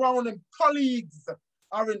all around them, colleagues,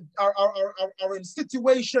 are in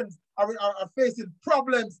situations, are facing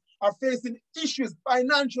problems, are facing issues,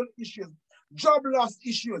 financial issues, job loss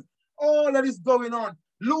issues, all that is going on,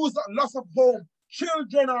 loss of home,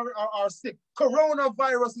 children are sick,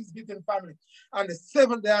 coronavirus is hitting family, and the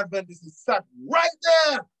Seventh-day Adventists is sat right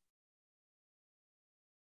there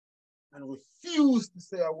and refuse to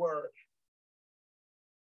say a word.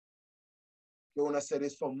 Jonah said,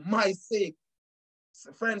 it's for my sake.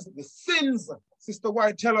 So friends, the sins, Sister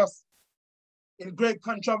White tell us in Great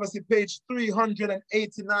Controversy, page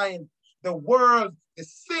 389, the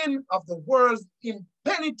sin of the world's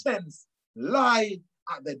impenitence lie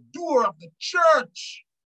at the door of the church.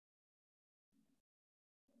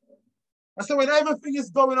 And so when everything is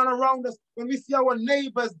going on around us, when we see our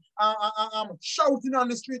neighbors shouting on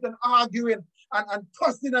the street and arguing and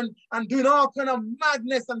cussing and doing all kind of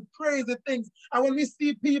madness and crazy things, and when we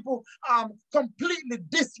see people completely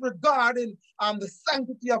disregarding the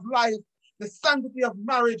sanctity of life, the sanctity of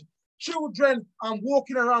marriage, children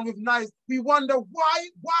walking around with knives, we wonder why?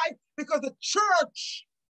 Why? Because the church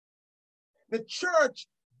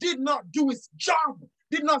did not do its job,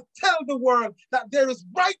 did not tell the world that there is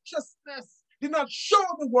righteousness, did not show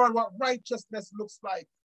the world what righteousness looks like.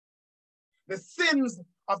 The sins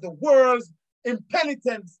of the world's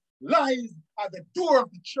impenitence lies at the door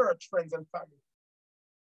of the church, friends and family.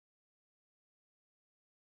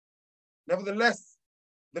 Nevertheless,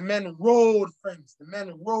 the men rode, friends, the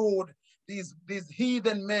men rode, these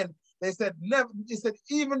heathen men. They said,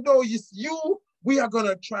 even though it's you, we are going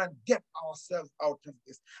to try and get ourselves out of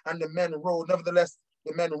this. And the men rowed. Nevertheless,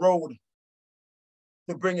 the men rowed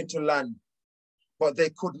to bring it to land. But they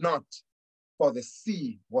could not, for the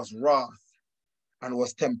sea was wrath and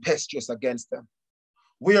was tempestuous against them.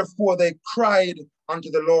 Wherefore they cried unto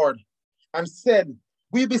the Lord and said,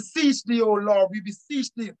 we beseech thee, O Lord, we beseech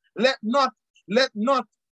thee, let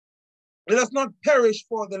us not perish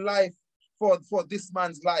for the life, for this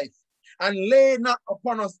man's life, and lay not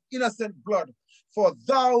upon us innocent blood. For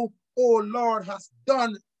thou, O Lord, hast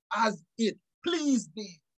done as it pleased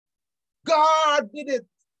thee. God did it.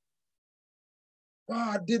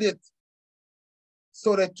 God did it.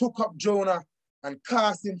 So they took up Jonah and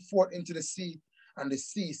cast him forth into the sea, and the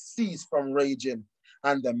sea ceased from raging.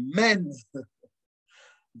 And then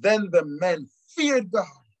the men feared God.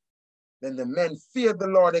 Then the men feared the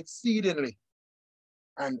Lord exceedingly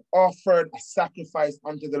and offered a sacrifice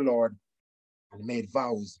unto the Lord and made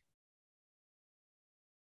vows.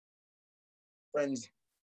 Friends,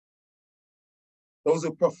 those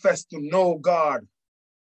who profess to know God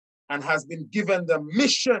and has been given the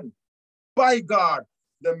mission by God,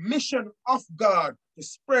 the mission of God to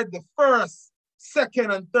spread the first,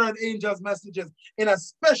 second, and third angels' messages in a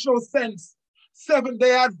special sense.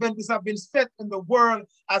 Seventh-day Adventists have been set in the world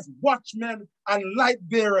as watchmen and light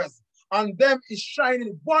bearers. On them is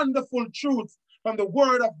shining wonderful truths from the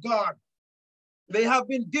word of God. They have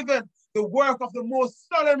been given the work of the most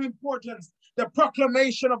solemn importance, the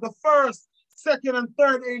proclamation of the first, second, and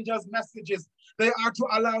third angels' messages. They are to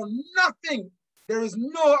allow nothing. There is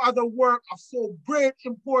no other work of so great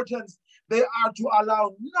importance. They are to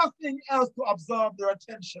allow nothing else to absorb their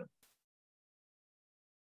attention.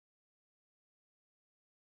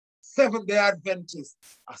 Seventh-day Adventists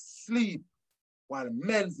are asleep while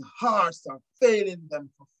men's hearts are failing them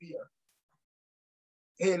for fear.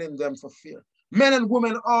 Failing them for fear. Men and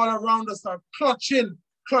women all around us are clutching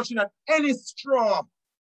at any straw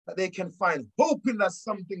that they can find, hoping that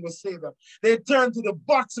something will save them. They turn to the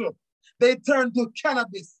bottle. They turn to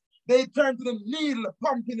cannabis. They turn to the needle,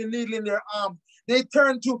 pumping the needle in their arm. They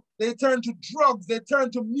turn to drugs. They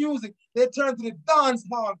turn to music. They turn to the dance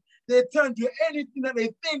hall. They turn to anything that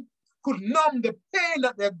they think could numb the pain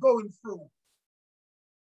that they're going through.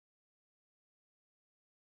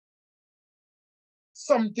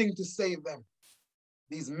 Something to save them.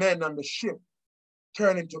 These men on the ship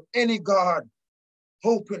turning to any god,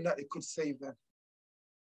 hoping that it could save them.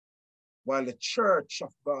 While the church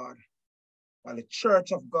of God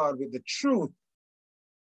with the truth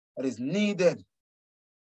that is needed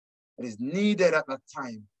at that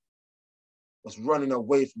time, was running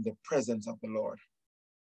away from the presence of the Lord,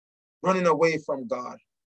 running away from God,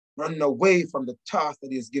 running away from the task that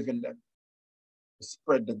he has given them to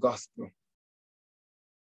spread the gospel.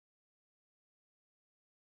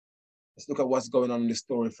 Let's look at what's going on in the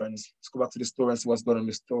story, friends. Let's go back to the story and see what's going on in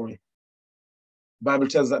the story. The Bible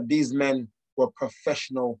tells that these men were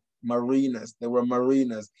professional mariners. They were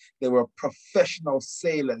mariners. They were professional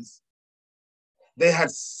sailors. They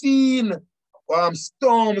had seen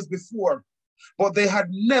storms before. but they had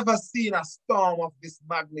never seen a storm of this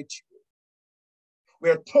magnitude. We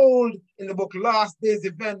are told in the book Last Days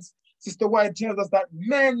Events, Sister White tells us that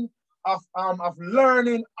men of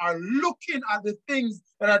learning are looking at the things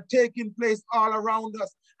that are taking place all around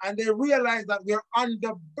us, and they realize that we're on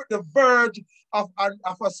the verge of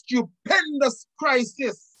a stupendous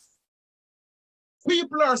crisis.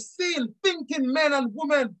 People are seeing, thinking men and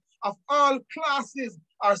women of all classes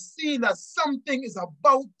are seeing that something is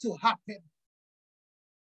about to happen.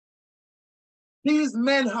 These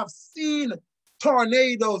men have seen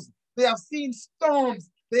tornadoes, they have seen storms,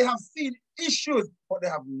 they have seen issues, but they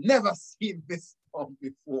have never seen this storm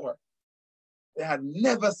before. They had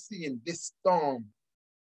never seen this storm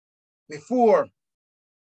before.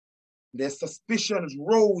 Their suspicions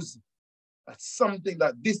rose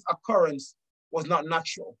that this occurrence was not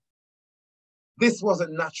natural. This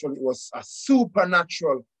wasn't natural, it was a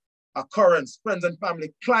supernatural occurrence. Friends and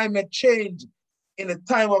family, climate change in the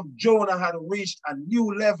time of Jonah had reached a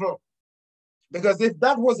new level. Because if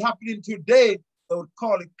that was happening today, they would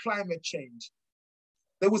call it climate change.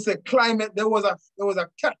 They would say climate, there was a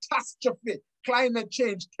catastrophe. Climate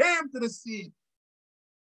change came to the sea.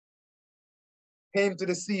 Came to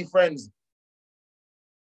the sea, friends.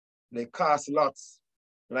 They cast lots.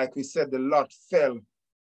 Like we said, the lot fell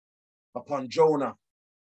upon Jonah.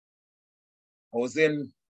 I was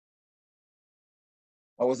in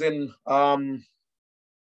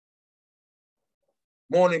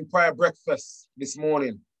morning prayer breakfast this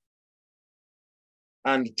morning,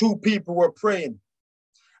 and two people were praying,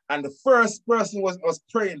 and the first person was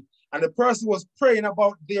praying, and the person was praying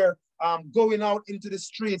about their going out into the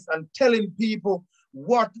streets and telling people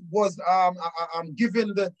what was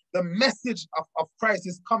giving the message of Christ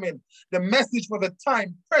is coming, the message for the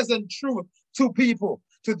time, present truth to people,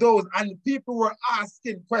 to those, and people were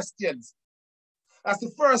asking questions. That's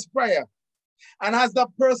the first prayer. And as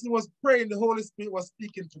that person was praying, the Holy Spirit was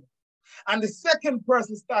speaking to them. And the second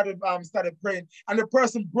person started praying, and the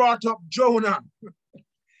person brought up Jonah.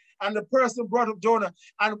 And the person brought up Jonah.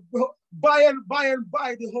 And by and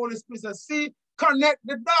by, the Holy Spirit said, see, connect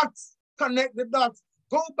the dots. Connect the dots.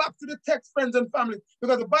 Go back to the text, friends and family,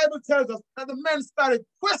 because the Bible tells us that the men started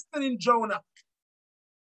questioning Jonah.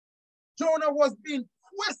 Jonah was being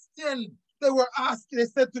questioned. They were asking, they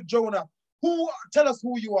said to Jonah, tell us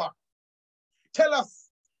who you are. Tell us,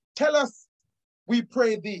 we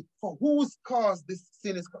pray thee, for whose cause this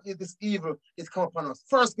evil is come upon us.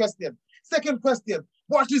 First question. Second question,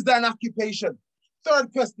 what is thine occupation?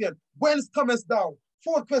 Third question, whence comest thou?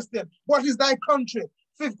 Fourth question, what is thy country?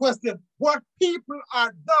 Fifth question, what people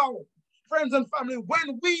art thou? Friends and family,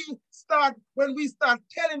 when we start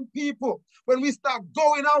telling people, when we start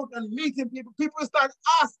going out and meeting people, people start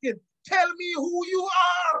asking, tell me who you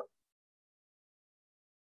are.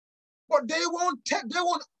 But they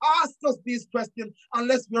won't ask us these questions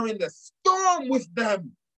unless we're in the storm with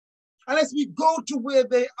them. Unless we go to where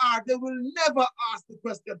they are, they will never ask the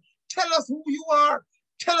question, tell us who you are.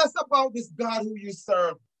 Tell us about this God who you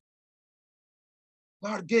serve.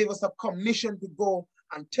 God gave us a commission to go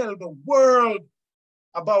and tell the world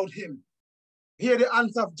about him. Hear the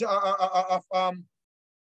answer of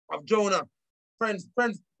Jonah. Friends,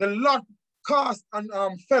 the lot cast and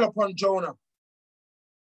fell upon Jonah.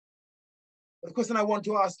 The question I want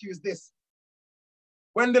to ask you is this: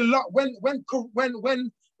 when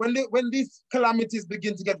these calamities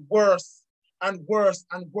begin to get worse and worse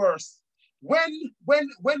and worse, when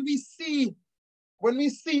we see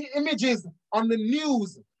images on the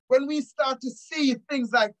news, when we start to see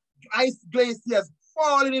things like ice glaciers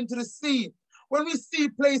falling into the sea, when we see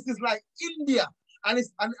places like India and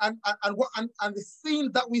the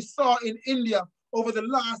scenes that we saw in India over the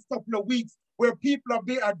last couple of weeks, where people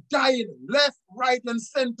are dying left, right, and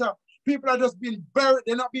center. People are just being buried.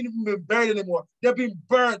 They're not being buried anymore. They're being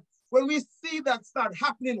burned. When we see that start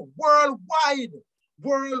happening worldwide,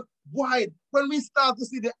 when we start to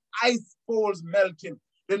see the ice poles melting,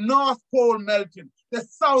 the North Pole melting, the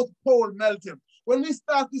South Pole melting, when we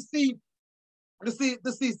start to see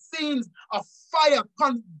scenes of fire,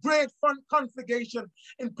 great conflagration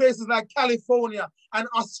in places like California and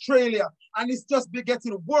Australia, and it's just be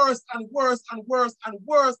getting worse and worse and worse and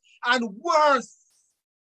worse and worse.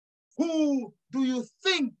 Who do you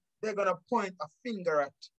think they're going to point a finger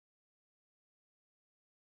at?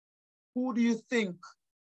 Who do you think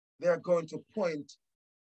they're going to point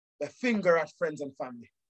the finger at, friends and family?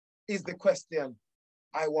 Is the question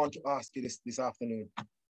I want to ask you this afternoon,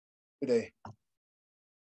 today.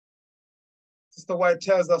 Sister White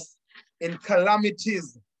tells us in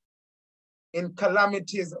calamities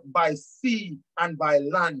by sea and by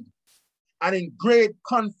land, and in great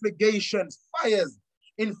conflagrations, fires,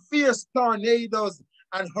 in fierce tornadoes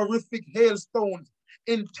and horrific hailstones,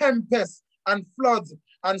 in tempests and floods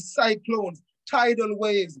and cyclones, tidal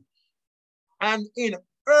waves, and in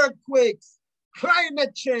earthquakes.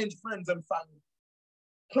 Climate change, friends and family.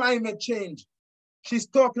 Climate change. She's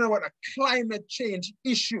talking about a climate change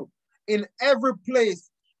issue in every place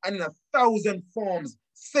and in 1,000 forms.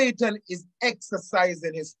 Satan is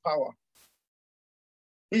exercising his power.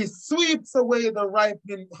 He sweeps away the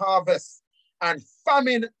ripening harvest, and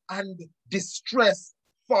famine and distress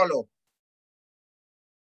follow.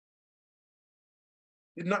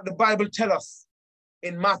 Did not the Bible tell us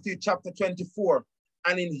in Matthew chapter 24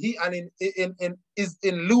 and in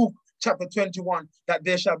Luke chapter 21 that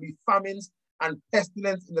there shall be famines and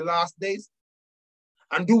pestilence in the last days?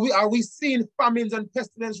 And are we seeing famines and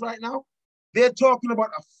pestilence right now? They're talking about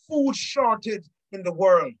a food shortage in the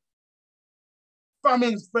world.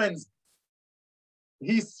 Famines, friends.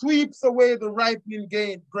 He sweeps away the ripening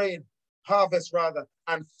grain harvest rather,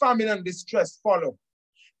 and famine and distress follow.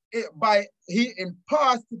 He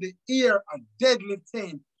imparts to the ear a deadly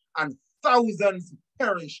pain, and thousands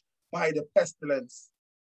perish by the pestilence.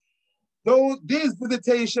 Though these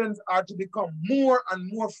visitations are to become more and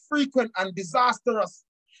more frequent and disastrous,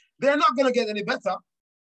 they're not going to get any better.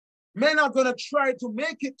 Men are going to try to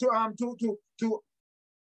make it to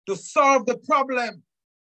solve the problem.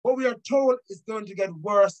 What we are told is going to get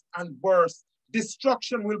worse and worse.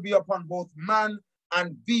 Destruction will be upon both man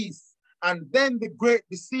and beast. And then the great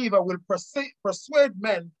deceiver will persuade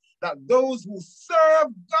men that those who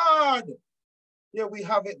serve God, here we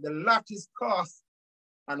have it, the lot is cast,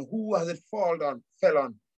 and who has it fell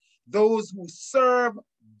on? Those who serve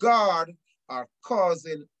God are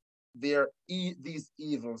causing these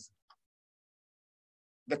evils.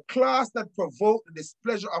 The class that provoke the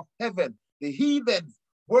displeasure of heaven, the heathens,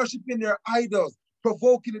 worshiping their idols,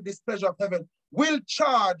 provoking the displeasure of heaven, will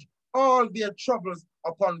charge all their troubles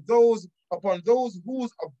upon those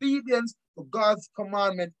whose obedience to God's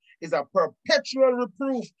commandment is a perpetual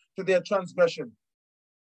reproof to their transgression,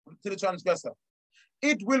 to the transgressor.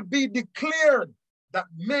 It will be declared that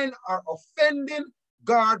men are offending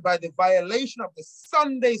God by the violation of the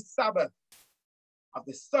Sunday Sabbath,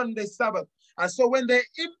 And so when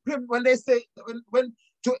they say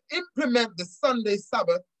to implement the Sunday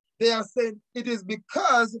Sabbath, they are saying it is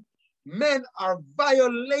because men are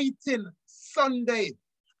violating Sunday.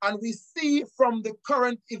 And we see from the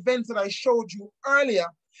current events that I showed you earlier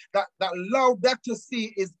that Laudato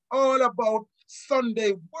is all about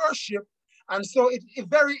Sunday worship. And so it's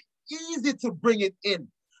very easy to bring it in.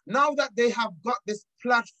 Now that they have got this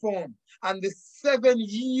platform and the 7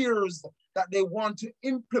 years that they want to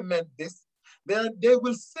implement this, they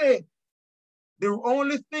will say the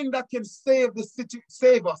only thing that can save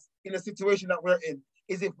us in a situation that we're in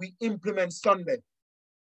is if we implement Sunday.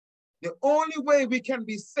 The only way we can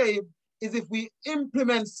be saved is if we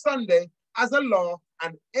implement Sunday as a law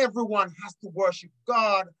and everyone has to worship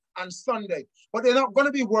God on Sunday. But they're not going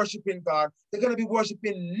to be worshiping God. They're going to be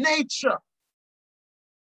worshiping nature.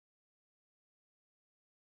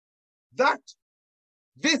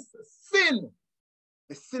 This sin,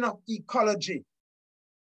 the sin of ecology,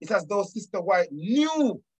 it's as though Sister White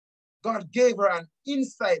knew God gave her an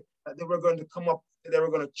insight that they were going to come up, that they were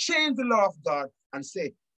going to change the law of God and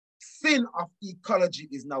say, sin of ecology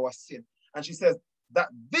is now a sin. And she says that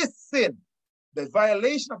this sin, the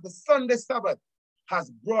violation of the Sunday Sabbath,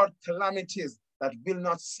 has brought calamities that will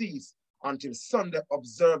not cease until Sunday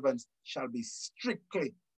observance shall be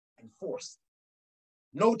strictly enforced.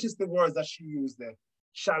 Notice the words that she used there,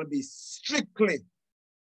 shall be strictly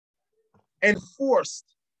enforced.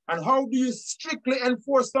 And how do you strictly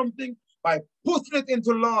enforce something? By putting it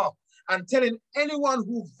into law and telling anyone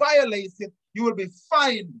who violates it, you will be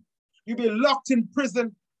fined. You'll be locked in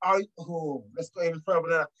prison. Let's go even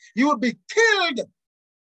further. You will be killed.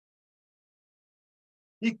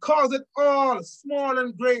 He calls it all, small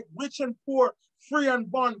and great, rich and poor, free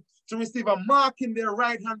and bond, to receive a mark in their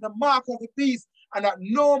right hand, the mark of the beast, and that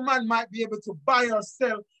no man might be able to buy or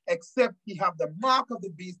sell except he have the mark of the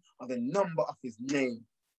beast or the number of his name.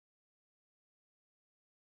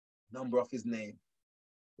 Number of his name,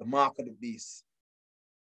 the mark of the beast.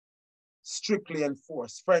 Strictly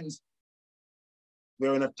enforced. Friends,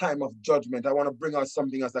 we're in a time of judgment. I want to bring out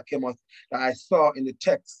something else that came out that I saw in the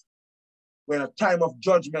text. We're in a time of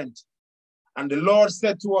judgment. And the Lord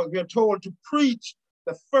said to us, we're told to preach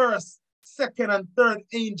the first, second, and third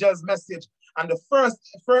angel's message. And the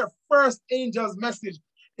first angel's message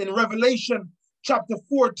in Revelation chapter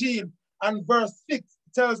 14 and verse 6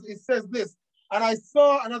 it says this, and I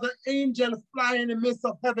saw another angel fly in the midst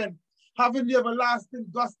of heaven, having the everlasting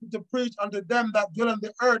gospel to preach unto them that dwell on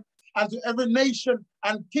the earth, and to every nation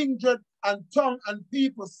and kindred and tongue and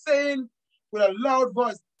people, saying with a loud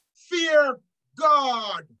voice, fear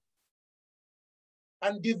God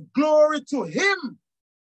and give glory to him,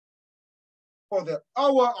 for the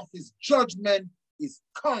hour of his judgment is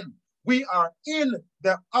come. We are in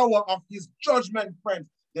the hour of his judgment, friends.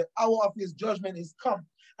 The hour of his judgment is come.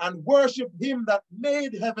 And worship him that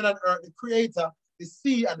made heaven and earth, the creator, the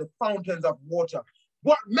sea, and the fountains of water.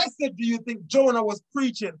 What message do you think Jonah was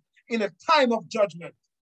preaching in a time of judgment?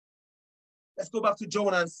 Let's go back to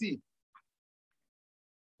Jonah and see.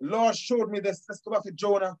 The Lord showed me this. Let's go back to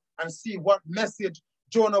Jonah and see what message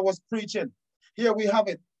Jonah was preaching. Here we have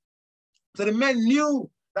it. So the men knew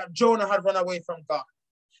that Jonah had run away from God.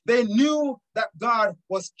 They knew that God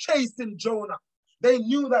was chasing Jonah. They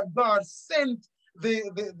knew that God sent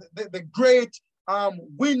the great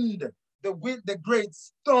wind, the great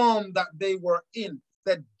storm that they were in,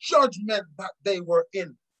 the judgment that they were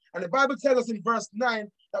in. And the Bible tells us in verse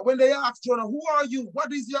 9 that when they asked Jonah, who are you?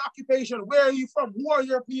 What is your occupation? Where are you from? Who are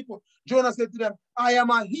your people? Jonah said to them, I am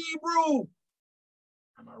a Hebrew.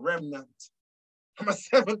 I'm a remnant. I'm a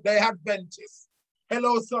Seventh-day Adventist.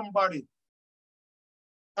 Hello, somebody.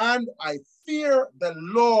 And I fear the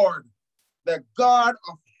Lord, the God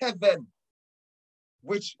of heaven,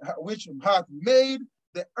 which hath made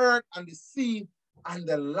the earth and the sea and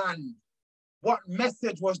the land. What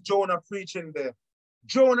message was Jonah preaching there?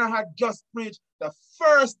 Jonah had just preached the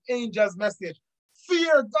first angel's message.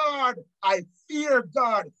 Fear God, I fear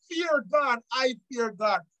God. Fear God, I fear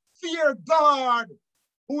God. Fear God,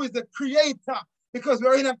 who is the creator, because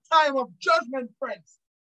we're in a time of judgment, friends.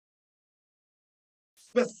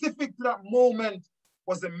 Specific to that moment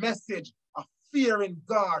was a message of fearing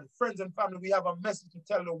God. Friends and family, we have a message to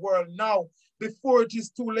tell the world now, before it is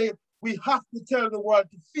too late. We have to tell the world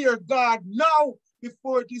to fear God now,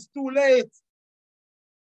 before it is too late.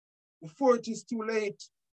 Before it is too late.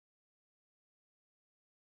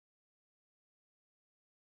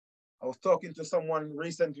 I was talking to someone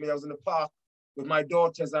recently. I was in the park with my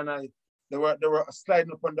daughters, and they were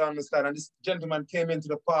sliding up and down the slide, and this gentleman came into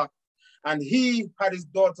the park, and he had his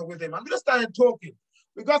daughter with him, and we just started talking.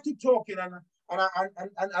 We got to talking, and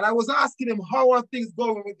I was asking him, how are things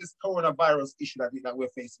going with this coronavirus issue that we're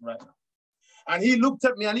facing right now? And he looked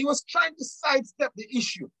at me, and he was trying to sidestep the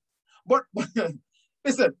issue. But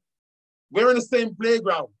listen, we're in the same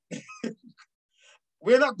playground.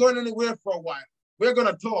 We're not going anywhere for a while. We're going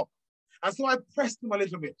to talk. And so I pressed him a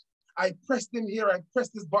little bit. I pressed him here. I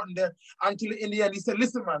pressed this button there until in the end, he said,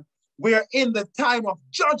 listen, man, we're in the time of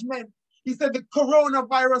judgment. He said the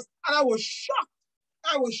coronavirus, and I was shocked.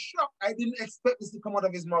 I was shocked. I didn't expect this to come out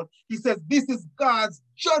of his mouth. He says, this is God's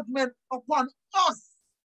judgment upon us.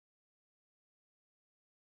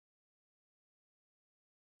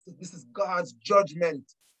 So this is God's judgment.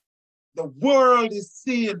 The world is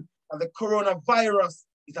seeing that the coronavirus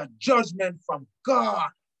is a judgment from God.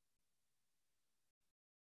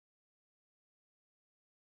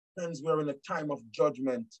 Friends, we're in a time of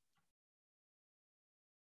judgment.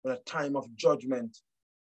 We're in a time of judgment.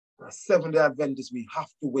 As Seventh-day Adventists, we have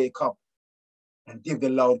to wake up and give the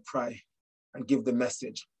loud cry and give the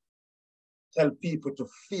message. Tell people to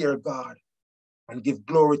fear God and give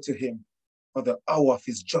glory to him, for the hour of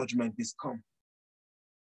his judgment is come.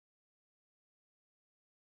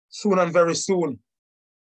 Soon and very soon,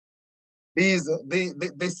 we've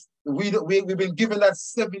been given that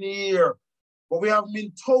 7-year, but we haven't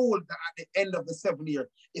been told that at the end of the 7 year,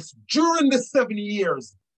 it's during the 7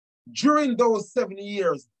 years, during those 7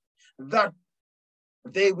 years, that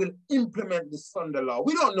they will implement the Sunday law.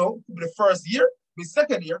 We don't know. It will be the first year, the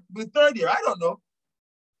second year, the third year. I don't know.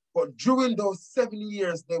 But during those 7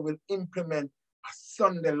 years, they will implement a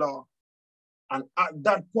Sunday law. And at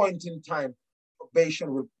that point in time,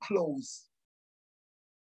 probation will close.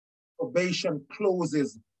 Probation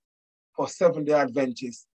closes for Seventh-day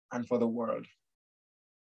Adventists and for the world.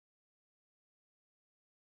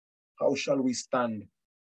 How shall we stand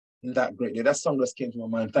in that great day? That song just came to my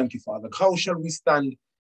mind. Thank you, Father. How shall we stand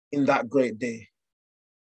in that great day?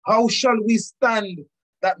 How shall we stand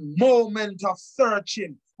that moment of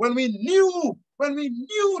searching when we knew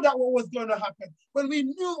that what was going to happen, when we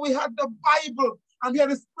knew we had the Bible and we had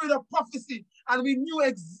the spirit of prophecy and we knew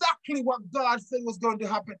exactly what God said was going to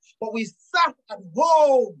happen, but we sat at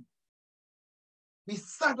home. We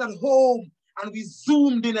sat at home and we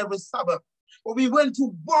zoomed in every Sabbath. But we went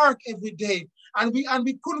to work every day and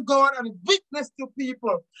we couldn't go out and witness to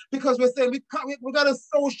people because we're saying we got a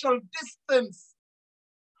social distance.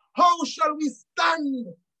 How shall we stand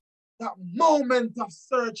that moment of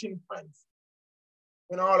searching, friends?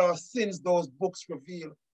 when all our sins those books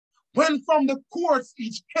reveal. When from the courts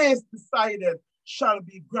each case decided shall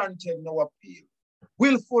be granted no appeal.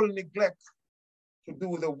 Willful neglect to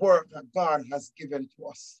do the work that God has given to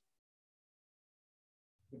us.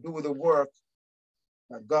 To do the work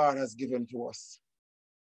that God has given to us.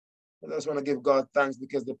 I just want to give God thanks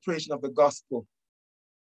because the preaching of the gospel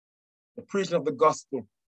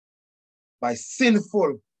by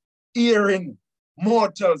sinful, erring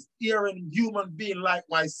mortals, erring human beings like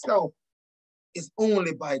myself, is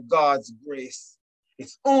only by God's grace.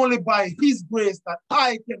 It's only by his grace that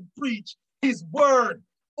I can preach his word.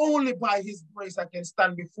 Only by his grace I can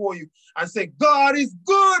stand before you and say, God is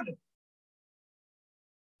good.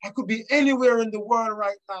 I could be anywhere in the world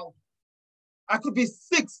right now. I could be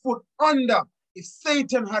 6 foot under if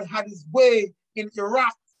Satan had had his way in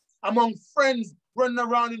Iraq, among friends, running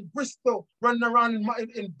around in Bristol, running around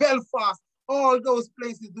in Belfast, all those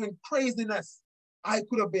places doing craziness. I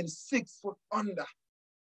could have been 6 foot under.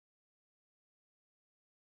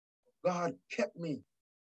 God kept me.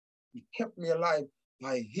 He kept me alive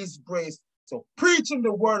by his grace. So preaching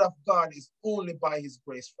the word of God is only by his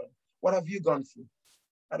grace, friend. What have you gone through?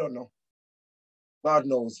 I don't know. God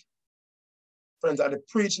knows. Friends, at the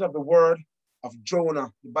preaching of the word of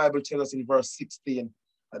Jonah, the Bible tells us in verse 16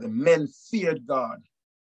 that the men feared God.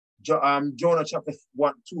 Jonah chapter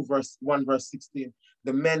 2, verse 1, verse 16.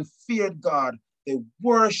 The men feared God. They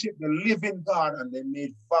worshiped the living God and they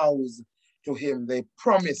made vows to him. They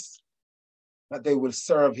promised that they will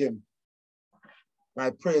serve him. And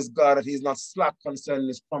I praise God that he's not slack concerning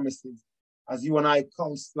his promises, as you and I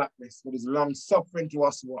count slackness, but is long suffering to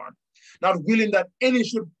us, Lord. Not willing that any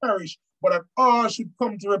should perish, but that all should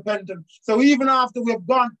come to repentance. So even after we have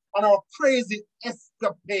gone on our crazy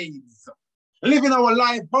escapades, living our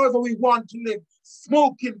life however we want to live,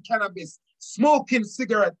 smoking cannabis, smoking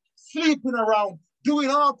cigarettes, sleeping around, doing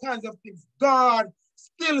all kinds of things, God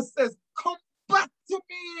still says, come back to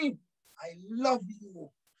me. I love you.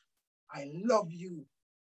 I love you.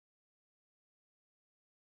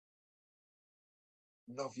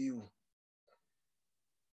 Love you.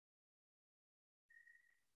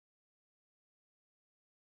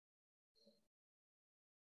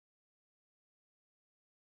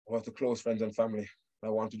 I want to close, friends and family. I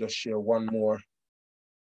want to just share one more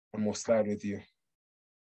slide with you.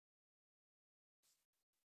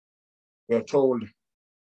 We're told,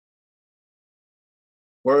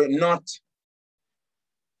 were it not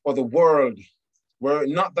for the world, were it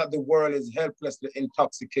not that the world is helplessly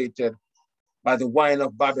intoxicated by the wine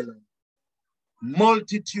of Babylon,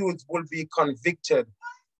 multitudes will be convicted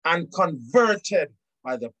and converted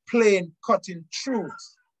by the plain cutting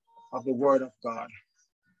truth of the word of God.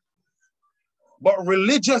 But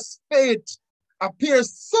religious faith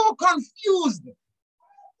appears so confused.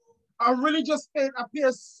 Our religious faith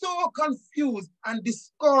appears so confused and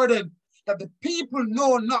discordant that the people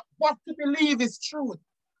know not what to believe is truth.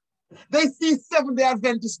 They see Seventh-day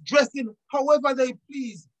Adventists dressing however they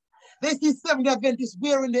please. They see Seventh-day Adventists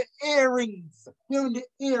wearing the earrings,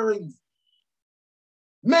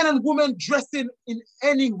 Men and women dressing in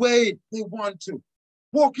any way they want to.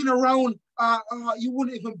 Walking around, you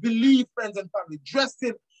wouldn't even believe, friends and family,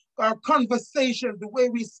 dressing, our conversations, the way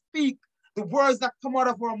we speak, the words that come out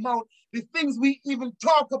of our mouth, the things we even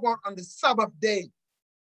talk about on the Sabbath day.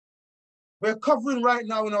 We're covering right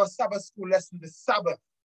now in our Sabbath school lesson, the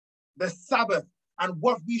Sabbath, and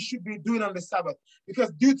what we should be doing on the Sabbath.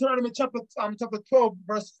 Because Deuteronomy chapter 12,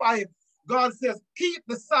 verse 5, God says, keep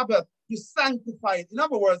the Sabbath to sanctify it. In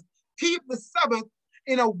other words, keep the Sabbath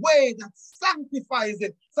in a way that sanctifies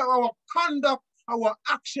it. So our conduct, our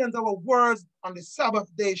actions, our words on the Sabbath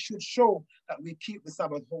day should show that we keep the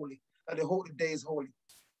Sabbath holy, that the holy day is holy.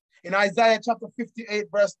 In Isaiah chapter 58,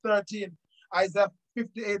 verse 13, Isaiah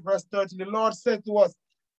 58, verse 13, the Lord said to us,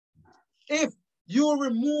 if you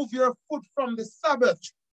remove your foot from the Sabbath,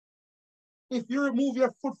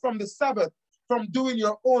 from doing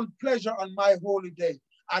your own pleasure on my holy day,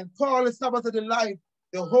 and call the Sabbath a delight,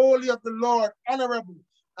 the holy of the Lord honorable,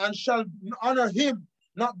 and shall honor him,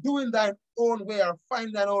 not doing thine own way or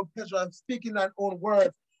find thine own pleasure and speaking thine own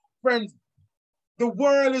words. Friends, the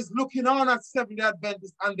world is looking on at Seventh-day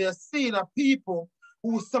Adventists and they're seeing a people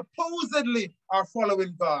who supposedly are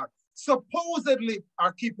following God, supposedly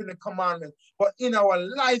are keeping the commandments, but in our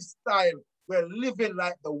lifestyle, we're living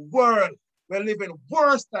like the world. We're living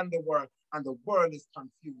worse than the world, and the world is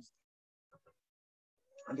confused.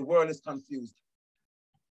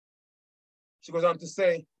 She goes on to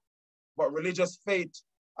say, but religious faith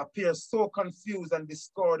appears so confused and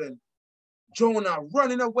discordant. Jonah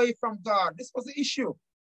running away from God. This was the issue.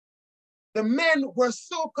 The men were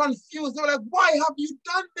so confused. They were like, why have you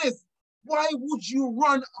done this? Why would you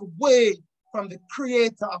run away from the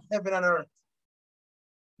creator of heaven and earth?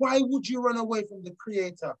 Why would you run away from the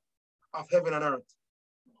creator of heaven and earth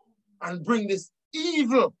and bring this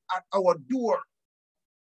evil at our door?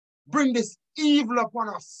 Bring this evil upon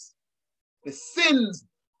us. The sins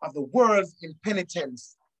of the world's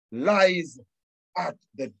impenitence lies at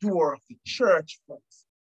the door of the church, friends.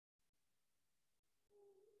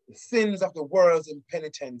 The sins of the world's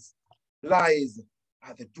impenitence lies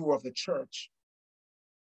at the door of the church.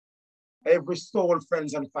 Every soul,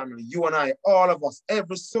 friends and family, you and I, all of us,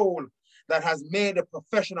 every soul that has made a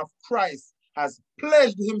profession of Christ has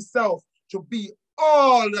pledged himself to be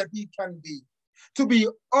all that he can be, to be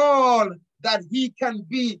all that he can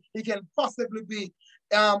be, he can possibly be,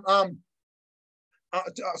 be all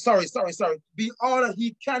that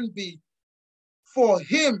he can be for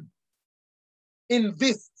him in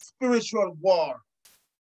this spiritual war.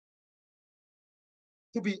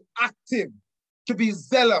 To be active, to be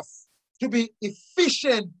zealous, to be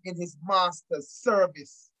efficient in his master's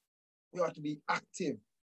service. We ought to be active,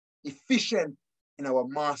 efficient in our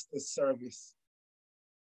master's service.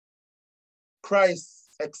 Christ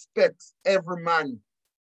expects every man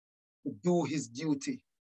to do his duty.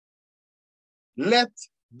 Let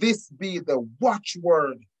this be the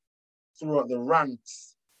watchword throughout the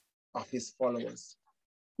ranks of his followers.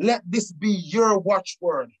 Let this be your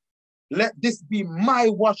watchword. Let this be my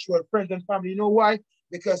watchword, friends and family. You know why?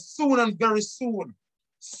 Because soon and very soon,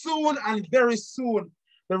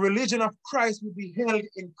 the religion of Christ will be held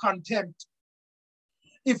in contempt.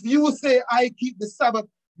 If you say, I keep the Sabbath,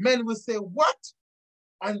 men will say, what?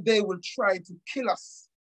 And they will try to kill us.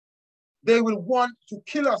 They will want to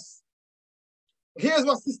kill us. Here's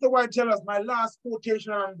what Sister White tells us, my last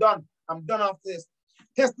quotation, and I'm done. I'm done after this.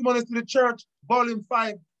 Testimonies to the Church, Volume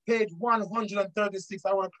 5, page 136.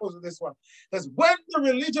 I want to close with this one. It says, when the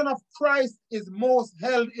religion of Christ is most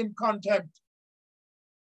held in contempt,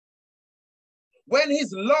 when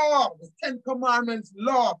his law, the Ten Commandments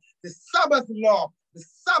law, the Sabbath law, the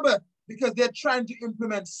Sabbath, because they're trying to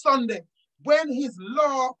implement Sunday, when his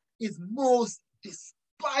law is most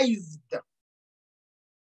despised,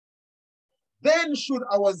 then should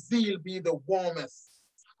our zeal be the warmest,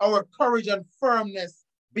 our courage and firmness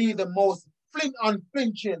be the most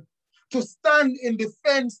unflinching, to stand in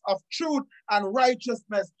defense of truth and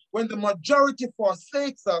righteousness when the majority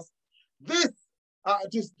forsakes us.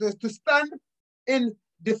 To stand in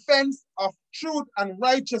defense of truth and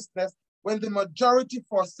righteousness when the majority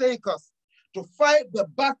forsake us, to fight the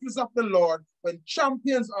battles of the Lord when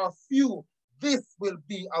champions are few. This will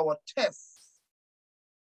be our test.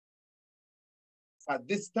 At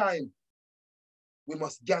this time, we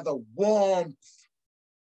must gather warmth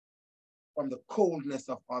from the coldness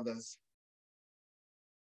of others,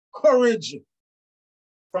 courage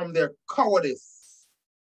from their cowardice,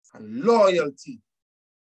 and loyalty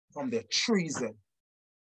from their treason.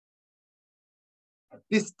 At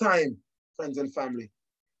this time, friends and family,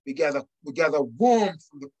 we gather warmth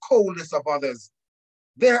from the coldness of others.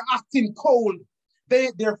 They're acting cold.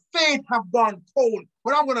 Their faith have gone cold,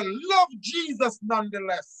 but I'm going to love Jesus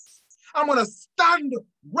nonetheless. I'm going to stand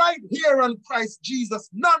right here on Christ Jesus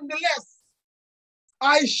nonetheless.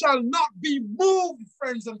 I shall not be moved,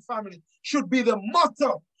 friends and family, should be the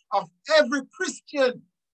motto of every Christian.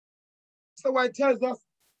 So it tells us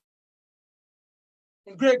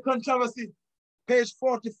in Great Controversy, page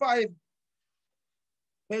 45.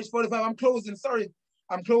 Page 45, I'm closing, sorry.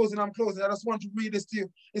 I'm closing. I just want to read this to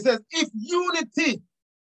you. It says, if unity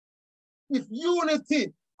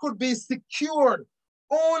could be secured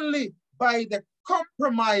only by the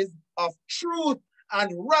compromise of truth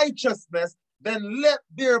and righteousness, then let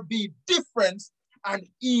there be difference and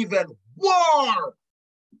even war.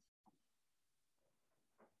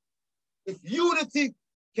 If unity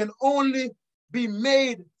can only be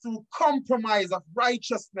made through compromise of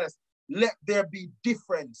righteousness, let there be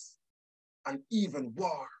difference and even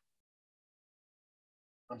war.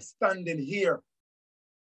 I'm standing here,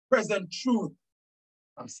 present truth.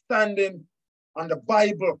 I'm standing on the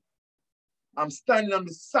Bible. I'm standing on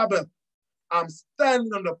the Sabbath. I'm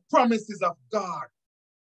standing on the promises of God.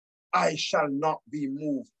 I shall not be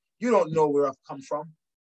moved. You don't know where I've come from.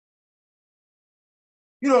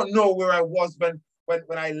 You don't know where I was when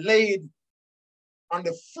I laid on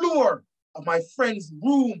the floor of my friend's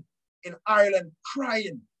room in Ireland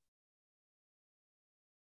crying.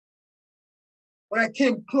 When I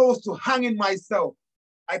came close to hanging myself,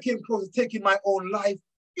 I came close to taking my own life.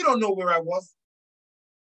 You don't know where I was.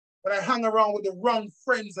 When I hang around with the wrong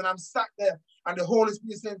friends and I'm sat there and the Holy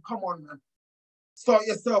Spirit saying, come on, man, sort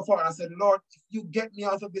yourself out. I said, Lord, if you get me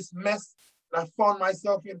out of this mess that I found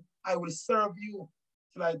myself in, I will serve you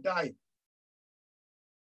till I die.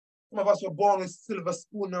 Some of us were born with silver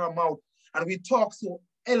spoon in our mouth, and we talk so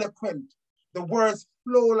eloquent. The words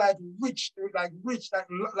flow like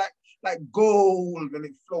gold when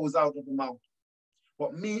it flows out of the mouth.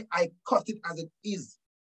 But me, I cut it as it is,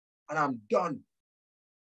 and I'm done.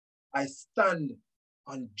 I stand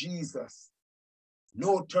on Jesus.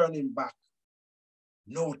 No turning back.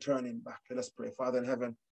 No turning back. Let us pray. Father in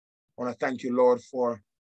heaven, I want to thank you, Lord, for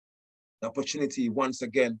the opportunity once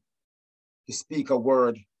again to speak a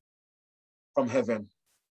word from heaven.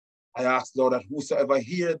 I ask, Lord, that whosoever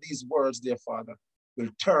hear these words, dear Father, will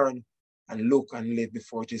turn and look and live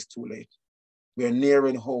before it is too late. We are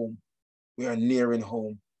nearing home. We are nearing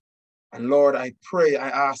home. And Lord, I pray, I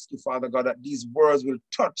ask you, Father God, that these words will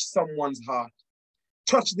touch someone's heart.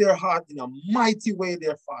 Touch their heart in a mighty way,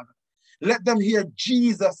 dear Father. Let them hear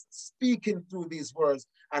Jesus speaking through these words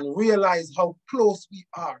and realize how close we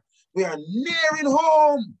are. We are nearing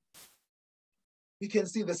home. We can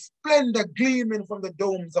see the splendor gleaming from the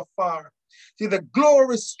domes afar. See the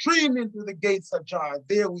glory streaming through the gates ajar.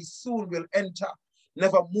 There we soon will enter,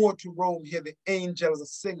 never more to roam. Hear the angels are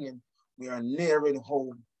singing. We are nearing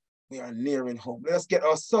home. We are nearing home. Let us get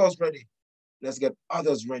ourselves ready. Let's get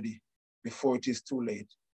others ready before it is too late,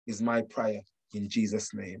 is my prayer in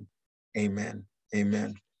Jesus' name. Amen.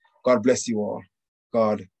 Amen. God bless you all.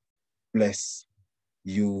 God bless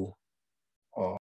you